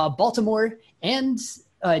 Baltimore and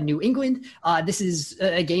New England. This is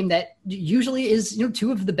a game that usually is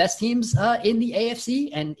 2 of the best teams in the AFC,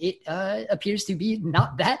 and it appears to be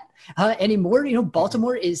not that anymore.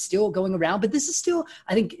 Baltimore is still going around, but this is still,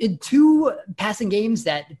 I think, 2 passing games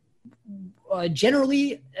that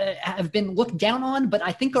generally have been looked down on, but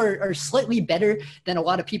I think are slightly better than a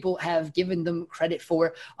lot of people have given them credit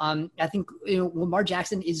for. I think Lamar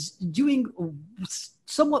Jackson is doing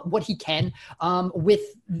somewhat what he can with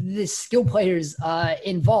the skill players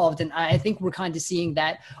involved. And I think we're kind of seeing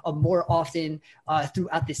that more often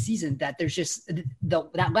throughout this season, that there's just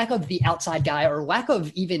that lack of the outside guy, or lack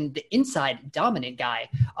of even the inside dominant guy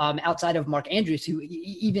outside of Mark Andrews, who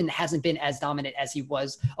even hasn't been as dominant as he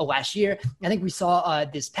was last year. I think we saw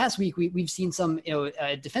this past week, we've seen some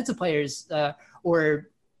defensive players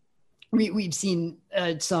we've seen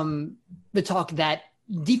the talk that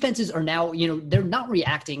defenses are now, they're not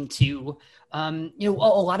reacting to, a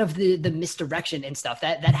lot of the misdirection and stuff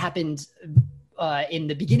that happened in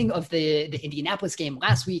the beginning of the Indianapolis game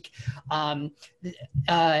last week. And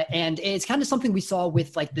it's kind of something we saw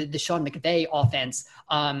with like the Sean McVay offense,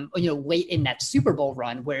 late in that Super Bowl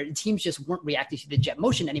run, where teams just weren't reacting to the jet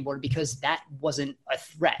motion anymore because that wasn't a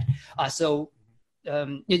threat.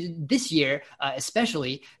 This year,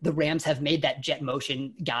 especially, the Rams have made that jet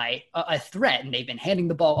motion guy a threat, and they've been handing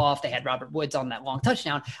the ball off. They had Robert Woods on that long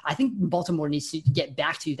touchdown. I think Baltimore needs to get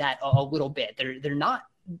back to that a little bit. They're not.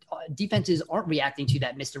 Defenses aren't reacting to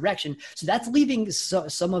that misdirection, so that's leaving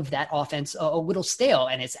some of that offense a little stale,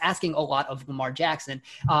 and it's asking a lot of Lamar Jackson.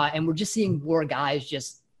 And we're just seeing more guys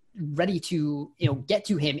just ready to get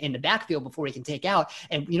to him in the backfield before he can take out.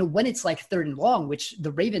 And when it's like 3rd and long, which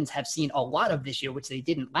the Ravens have seen a lot of this year, which they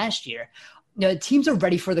didn't last year, teams are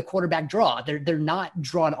ready for the quarterback draw. They're not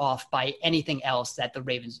drawn off by anything else that the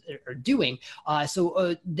Ravens are doing.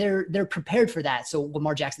 So they're prepared for that. So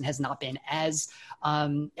Lamar Jackson has not been as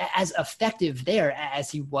effective there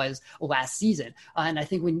as he was last season. And I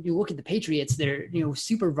think when you look at the Patriots, they're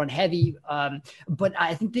super run heavy, but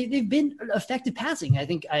I think they've been effective passing. I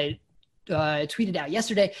think I tweeted out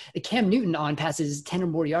yesterday that Cam Newton on passes 10 or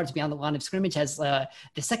more yards beyond the line of scrimmage has the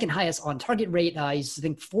second highest on target rate. He's, I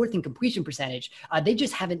think, fourth in completion percentage. They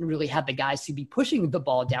just haven't really had the guys to be pushing the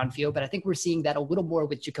ball downfield, but I think we're seeing that a little more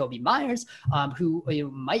with Jakobi Meyers, who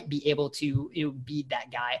might be able to be that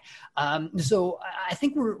guy. So I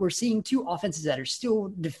think we're seeing two offenses that are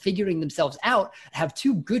still figuring themselves out, have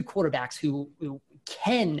two good quarterbacks who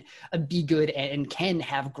can be good and can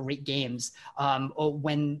have great games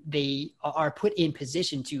when they are put in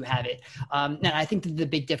position to have it. And I think that the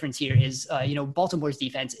big difference here is, Baltimore's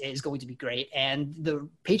defense is going to be great, and the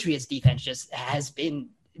Patriots defense just has been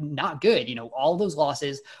not good. All those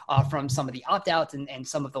losses from some of the opt-outs and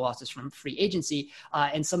some of the losses from free agency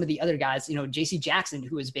and some of the other guys, JC Jackson,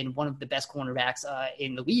 who has been one of the best cornerbacks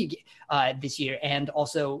in the league this year. And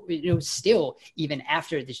also, still, even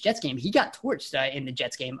after this Jets game, he got torched in the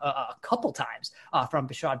Jets game a couple times from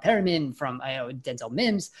Bashad Perriman, from Denzel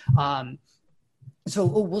Mims. So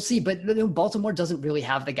we'll see, but Baltimore doesn't really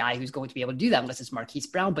have the guy who's going to be able to do that unless it's Marquise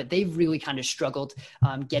Brown, but they've really kind of struggled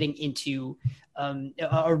getting into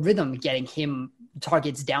a rhythm, getting him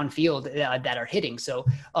targets downfield that are hitting. So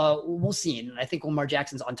we'll see. And I think Lamar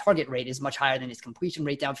Jackson's on target rate is much higher than his completion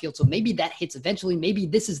rate downfield. So maybe that hits eventually. Maybe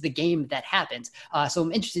this is the game that happens. So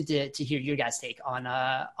I'm interested to hear your guys' take on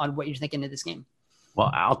what you're thinking of this game. Well,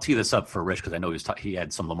 I'll tee this up for Rich because I know he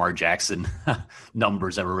had some Lamar Jackson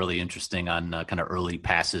numbers that were really interesting on kind of early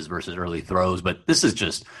passes versus early throws. But this is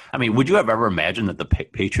just, would you have ever imagined that the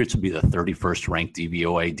Patriots would be the 31st ranked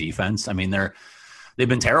DVOA defense? They've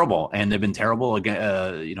been terrible, and they've been terrible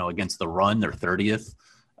against the run. They're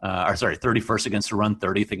 31st against the run,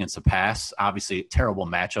 30th against the pass. Obviously, terrible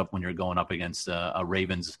matchup when you're going up against a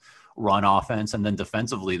Ravens run offense. And then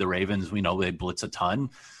defensively, the Ravens, we know they blitz a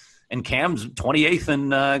ton. And Cam's 28th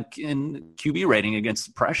in QB rating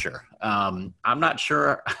against pressure. I'm not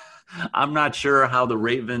sure how the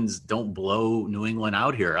Ravens don't blow New England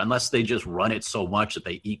out here, unless they just run it so much that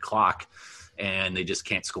they eat clock and they just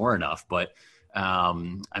can't score enough. But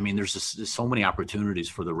there's just so many opportunities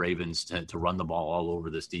for the Ravens to run the ball all over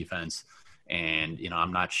this defense, and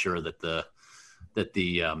I'm not sure that the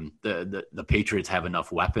Patriots have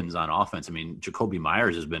enough weapons on offense. Jakobi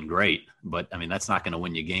Meyers has been great, but that's not going to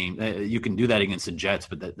win you game. You can do that against the Jets,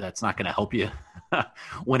 but that's not going to help you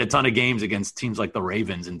win a ton of games against teams like the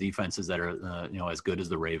Ravens and defenses that are as good as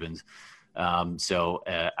the Ravens. So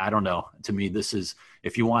I don't know. To me, this is,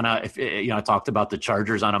 if you want to, I talked about the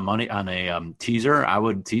Chargers on a teaser. I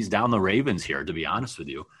would tease down the Ravens here, to be honest with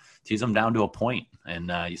you. Tease them down to a point,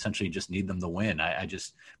 and you essentially just need them to win. It'd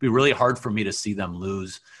be really hard for me to see them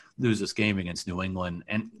lose this game against New England.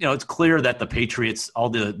 And it's clear that the Patriots, all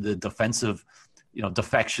the defensive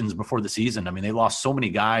defections before the season. They lost so many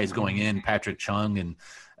guys going in, Patrick Chung and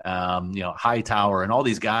Hightower and all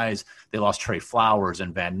these guys. They lost Trey Flowers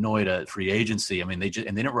and Van Noy to free agency. They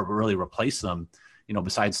didn't really replace them,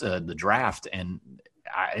 besides the draft. And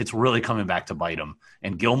it's really coming back to bite them.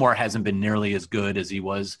 And Gilmore hasn't been nearly as good as he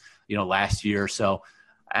was, last year. So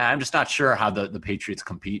I'm just not sure how the Patriots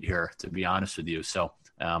compete here, to be honest with you. So,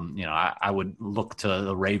 I would look to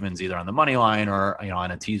the Ravens either on the money line or,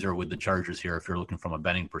 on a teaser with the Chargers here, if you're looking from a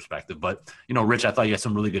betting perspective. But, Rich, I thought you had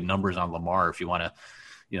some really good numbers on Lamar, if you want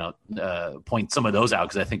to, point some of those out.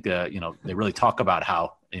 Cause I think, they really talk about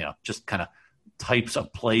how, just kind of types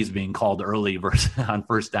of plays being called early versus on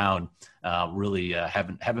first down really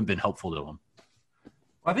haven't been helpful to them.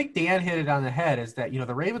 Well, I think Dan hit it on the head, is that,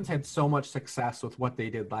 the Ravens had so much success with what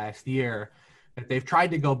they did last year that they've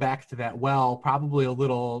tried to go back to that probably a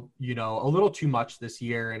little too much this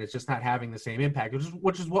year, and it's just not having the same impact,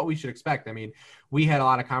 which is what we should expect. We had a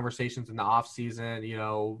lot of conversations in the off season,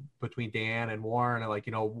 between Dan and Warren,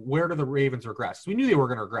 and where do the Ravens regress? We knew they were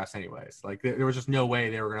going to regress anyways. There was just no way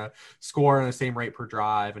they were going to score at the same rate per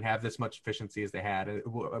drive and have this much efficiency as they had.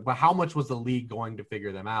 But how much was the league going to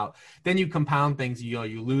figure them out? Then you compound things,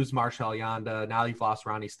 you lose Marshall Yanda. Now you've lost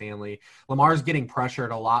Ronnie Stanley. Lamar's getting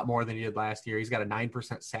pressured a lot more than he did last year. He's got a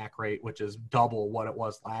 9% sack rate, which is double what it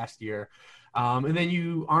was last year. And then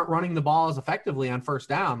you aren't running the ball as effectively on first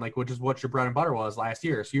down, which is what your bread and butter was last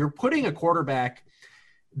year. So you're putting a quarterback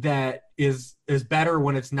that is better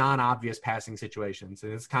when it's non-obvious passing situations.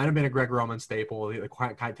 And it's kind of been a Greg Roman staple, the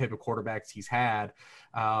type of quarterbacks he's had.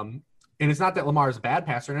 And it's not that Lamar is a bad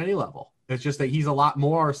passer at any level. It's just that he's a lot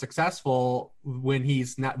more successful when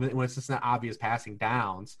it's just not obvious passing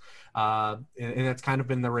downs. And that's kind of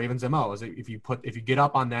been the Ravens' MO, is if you get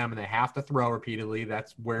up on them and they have to throw repeatedly,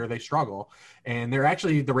 that's where they struggle. And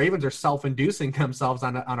the Ravens are self-inducing themselves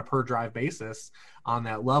on a per drive basis on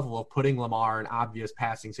that level of putting Lamar in obvious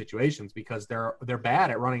passing situations, because they're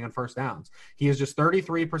bad at running on first downs. He is just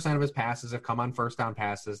 33% of his passes have come on first down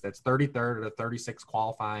passes. That's 33rd of the 36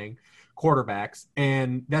 qualifying quarterbacks.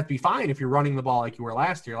 And that'd be fine if you're running the ball like you were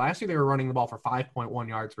last year. Last year, they were running the ball for 5.1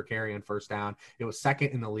 yards per carry on first down. It was second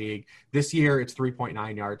in the league. This year, it's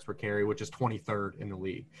 3.9 yards per carry, which is 23rd in the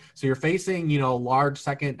league. So you're facing, large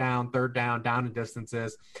second down, third down in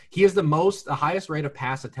distances. He has the highest rate of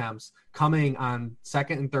pass attempts coming on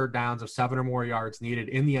second and third downs of 7 or more yards needed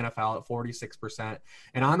in the NFL at 46%.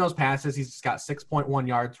 And on those passes, he's got 6.1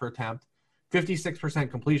 yards per attempt,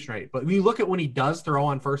 56% completion rate. But when you look at when he does throw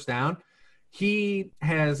on first down, he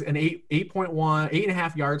has an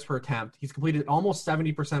 8.5 yards per attempt. He's completed almost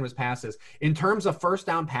 70% of his passes. In terms of first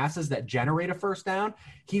down passes that generate a first down,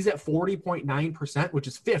 he's at 40.9%, which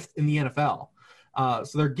is 5th in the NFL.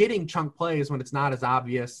 So they're getting chunk plays when it's not as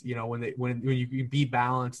obvious, when you can be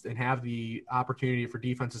balanced and have the opportunity for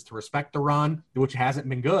defenses to respect the run, which hasn't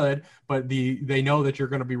been good, but they know that you're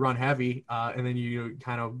going to be run heavy, and then you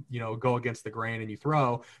kind of, go against the grain and you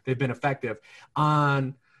throw. They've been effective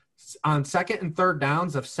on second and third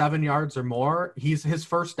downs of 7 yards or more. His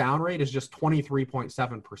first down rate is just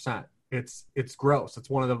 23.7%. It's gross. It's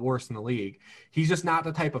one of the worst in the league. He's just not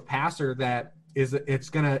the type of passer that it's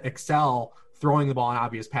going to excel throwing the ball on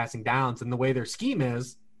obvious passing downs. And the way their scheme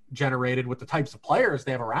is generated with the types of players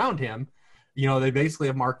they have around him, they basically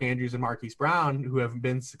have Mark Andrews and Marquise Brown, who have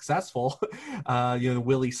been successful. The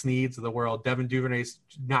Willie Sneads of the world. Devin Duvernay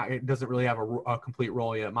doesn't really have a complete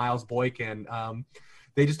role yet. Miles Boykin.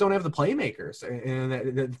 They just don't have the playmakers,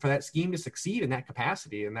 and for that scheme to succeed in that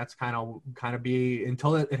capacity. And that's kind of be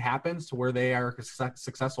until it happens to where they are a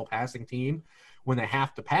successful passing team. When they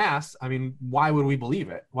have to pass, I mean, why would we believe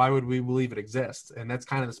it? Why would we believe it exists? And that's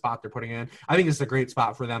kind of the spot they're putting in. I think it's a great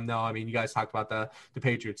spot for them, though. I mean, you guys talked about the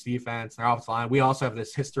Patriots defense, their offensive line. We also have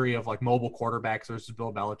this history of like mobile quarterbacks versus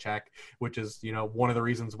Bill Belichick, which is, one of the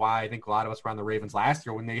reasons why I think a lot of us were on the Ravens last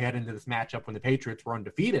year when they head into this matchup when the Patriots were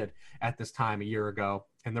undefeated at this time a year ago.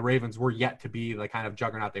 And the Ravens were yet to be the kind of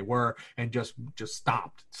juggernaut they were, and just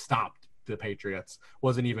stopped the Patriots.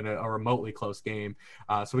 Wasn't even a remotely close game.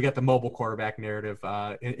 So we got the mobile quarterback narrative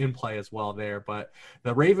in play as well there. But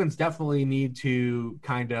the Ravens definitely need to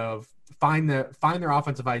kind of find their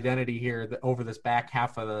offensive identity here over this back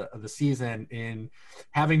half of the season in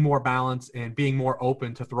having more balance and being more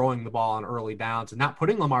open to throwing the ball on early downs and not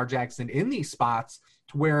putting Lamar Jackson in these spots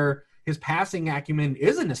to where his passing acumen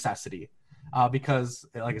is a necessity. Because,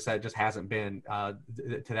 like I said, it just hasn't been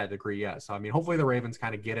to that degree yet. So, I mean, hopefully the Ravens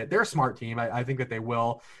kind of get it. They're a smart team. I think that they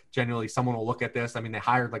will. Generally, someone will look at this. I mean, they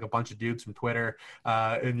hired like a bunch of dudes from Twitter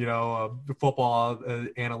and, the football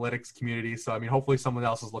analytics community. So, I mean, hopefully someone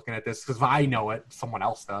else is looking at this, because if I know it, someone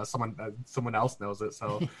else does. Someone else knows it.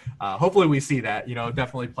 So, hopefully we see that,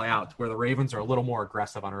 definitely play out to where the Ravens are a little more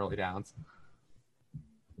aggressive on early downs.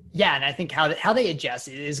 Yeah, and I think how they adjust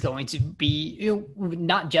is going to be,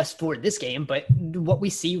 not just for this game, but what we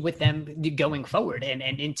see with them going forward and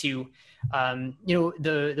into,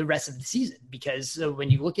 the rest of the season. Because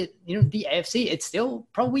when you look at, the AFC, it's still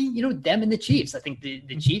probably, them and the Chiefs. I think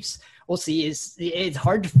the Chiefs, we'll see, it's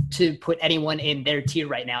hard to put anyone in their tier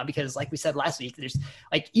right now because, like we said last week, there's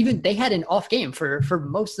even they had an off game for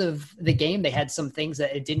most of the game. They had some things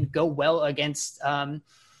that it didn't go well against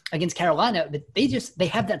Carolina, but they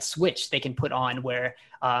have that switch they can put on where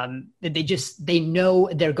they know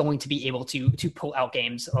they're going to be able to pull out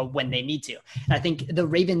games when they need to. And I think the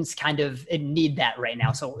Ravens kind of need that right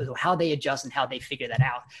now. So how they adjust and how they figure that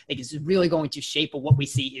out, I think is really going to shape what we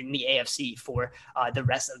see in the AFC for the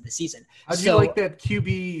rest of the season. How do you like that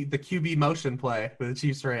the QB motion play that the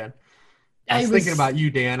Chiefs ran? I was thinking about you,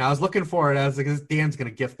 Dan. I was looking for it. I was like, Dan's going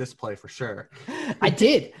to gift this play for sure. I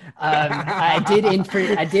did. I did in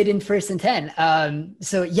 1st and 10.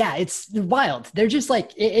 So yeah, it's wild. They're just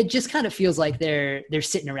like, it just kind of feels like they're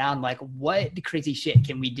sitting around like, what crazy shit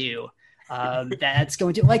can we do? That's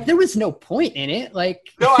going to there was no point in it.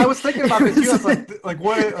 No, I was thinking about this too. I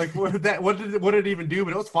was what did it even do?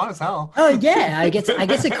 But it was fun as hell. Oh yeah, I guess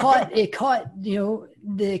it caught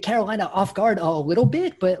the Carolina off guard a little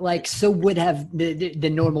bit, but like so would have the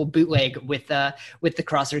normal bootleg with the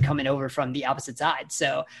crosser coming over from the opposite side.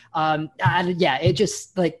 So it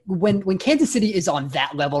just like when Kansas City is on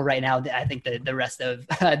that level right now, I think the rest of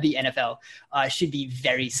the NFL should be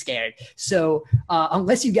very scared. So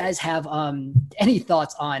unless you guys have any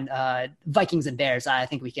thoughts on Vikings and Bears, I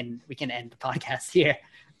think we can end the podcast here.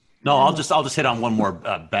 No, I'll just hit on one more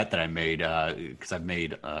bet that I made because I've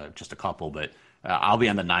made just a couple, but I'll be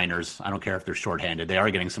on the Niners. I don't care if they're shorthanded. They are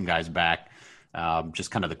getting some guys back.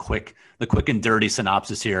 Just kind of the quick and dirty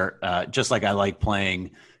synopsis here. Just like I like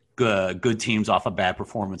playing good teams off a bad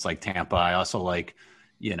performance like Tampa, I also like,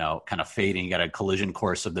 kind of fading. You got a collision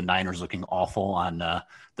course of the Niners looking awful on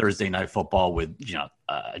Thursday Night Football with,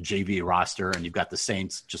 a JV roster, and you've got the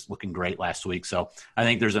Saints just looking great last week. So I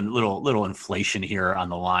think there's a little inflation here on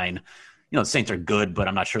the line. The Saints are good, but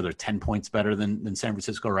I'm not sure they're 10 points better than San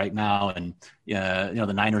Francisco right now. And,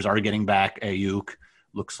 the Niners are getting back Ayuk.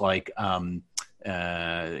 Looks like, they'll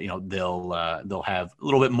have a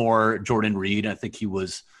little bit more Jordan Reed. I think he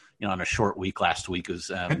was, on a short week last week.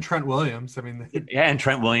 And Trent Williams. And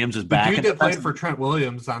Trent Williams is back. The dude that played for Trent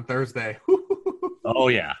Williams on Thursday. Oh,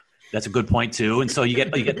 yeah. That's a good point too. And so you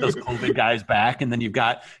get those COVID guys back, and then you've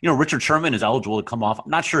got, Richard Sherman is eligible to come off. I'm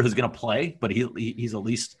not sure who's going to play, but he's at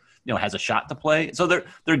least, has a shot to play. So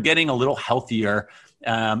they're getting a little healthier.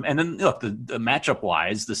 And then look, the matchup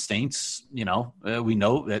wise, the Saints, we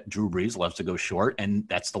know that Drew Brees loves to go short, and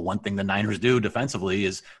that's the one thing the Niners do defensively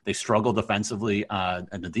is they struggle defensively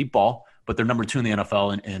in the deep ball, but they're number 2 in the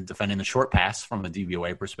NFL in defending the short pass from a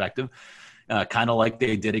DVOA perspective. Kind of like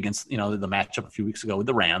they did against, the matchup a few weeks ago with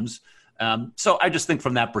the Rams. So I just think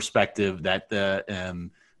from that perspective that they're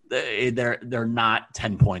not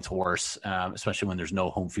 10 points worse, especially when there's no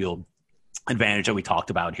home field advantage that we talked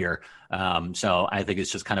about here. So I think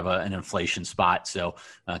it's just kind of an inflation spot. So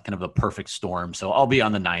kind of a perfect storm. So I'll be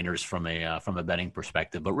on the Niners from a betting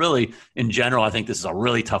perspective, but really in general, I think this is a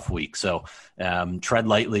really tough week. So tread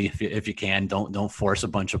lightly if you can, don't force a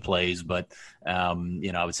bunch of plays, but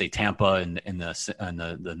I would say Tampa and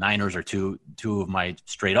the Niners are two of my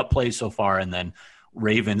straight up plays so far. And then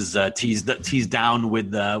Ravens teased down with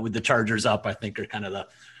the Chargers up, I think are kind of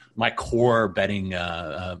my core betting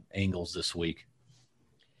angles this week.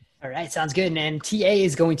 All right, sounds good. And TA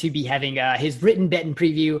is going to be having his written betting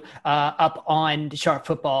preview up on Sharp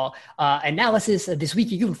Football Analysis this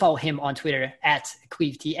week. You can follow him on Twitter at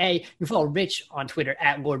CleveTA. You can follow Rich on Twitter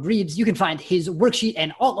at Lord Reeves. You can find his worksheet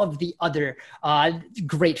and all of the other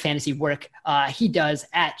great fantasy work he does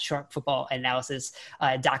at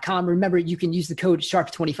sharpfootballanalysis.com. Remember, you can use the code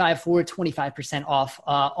SHARP25 for 25% off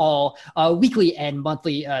all weekly and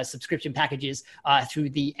monthly subscription packages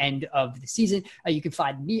through the end of the season. You can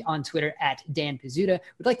find me on Twitter at Dan Pizzuta.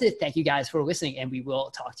 We'd like to thank you guys for listening, and we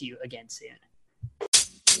will talk to you again soon.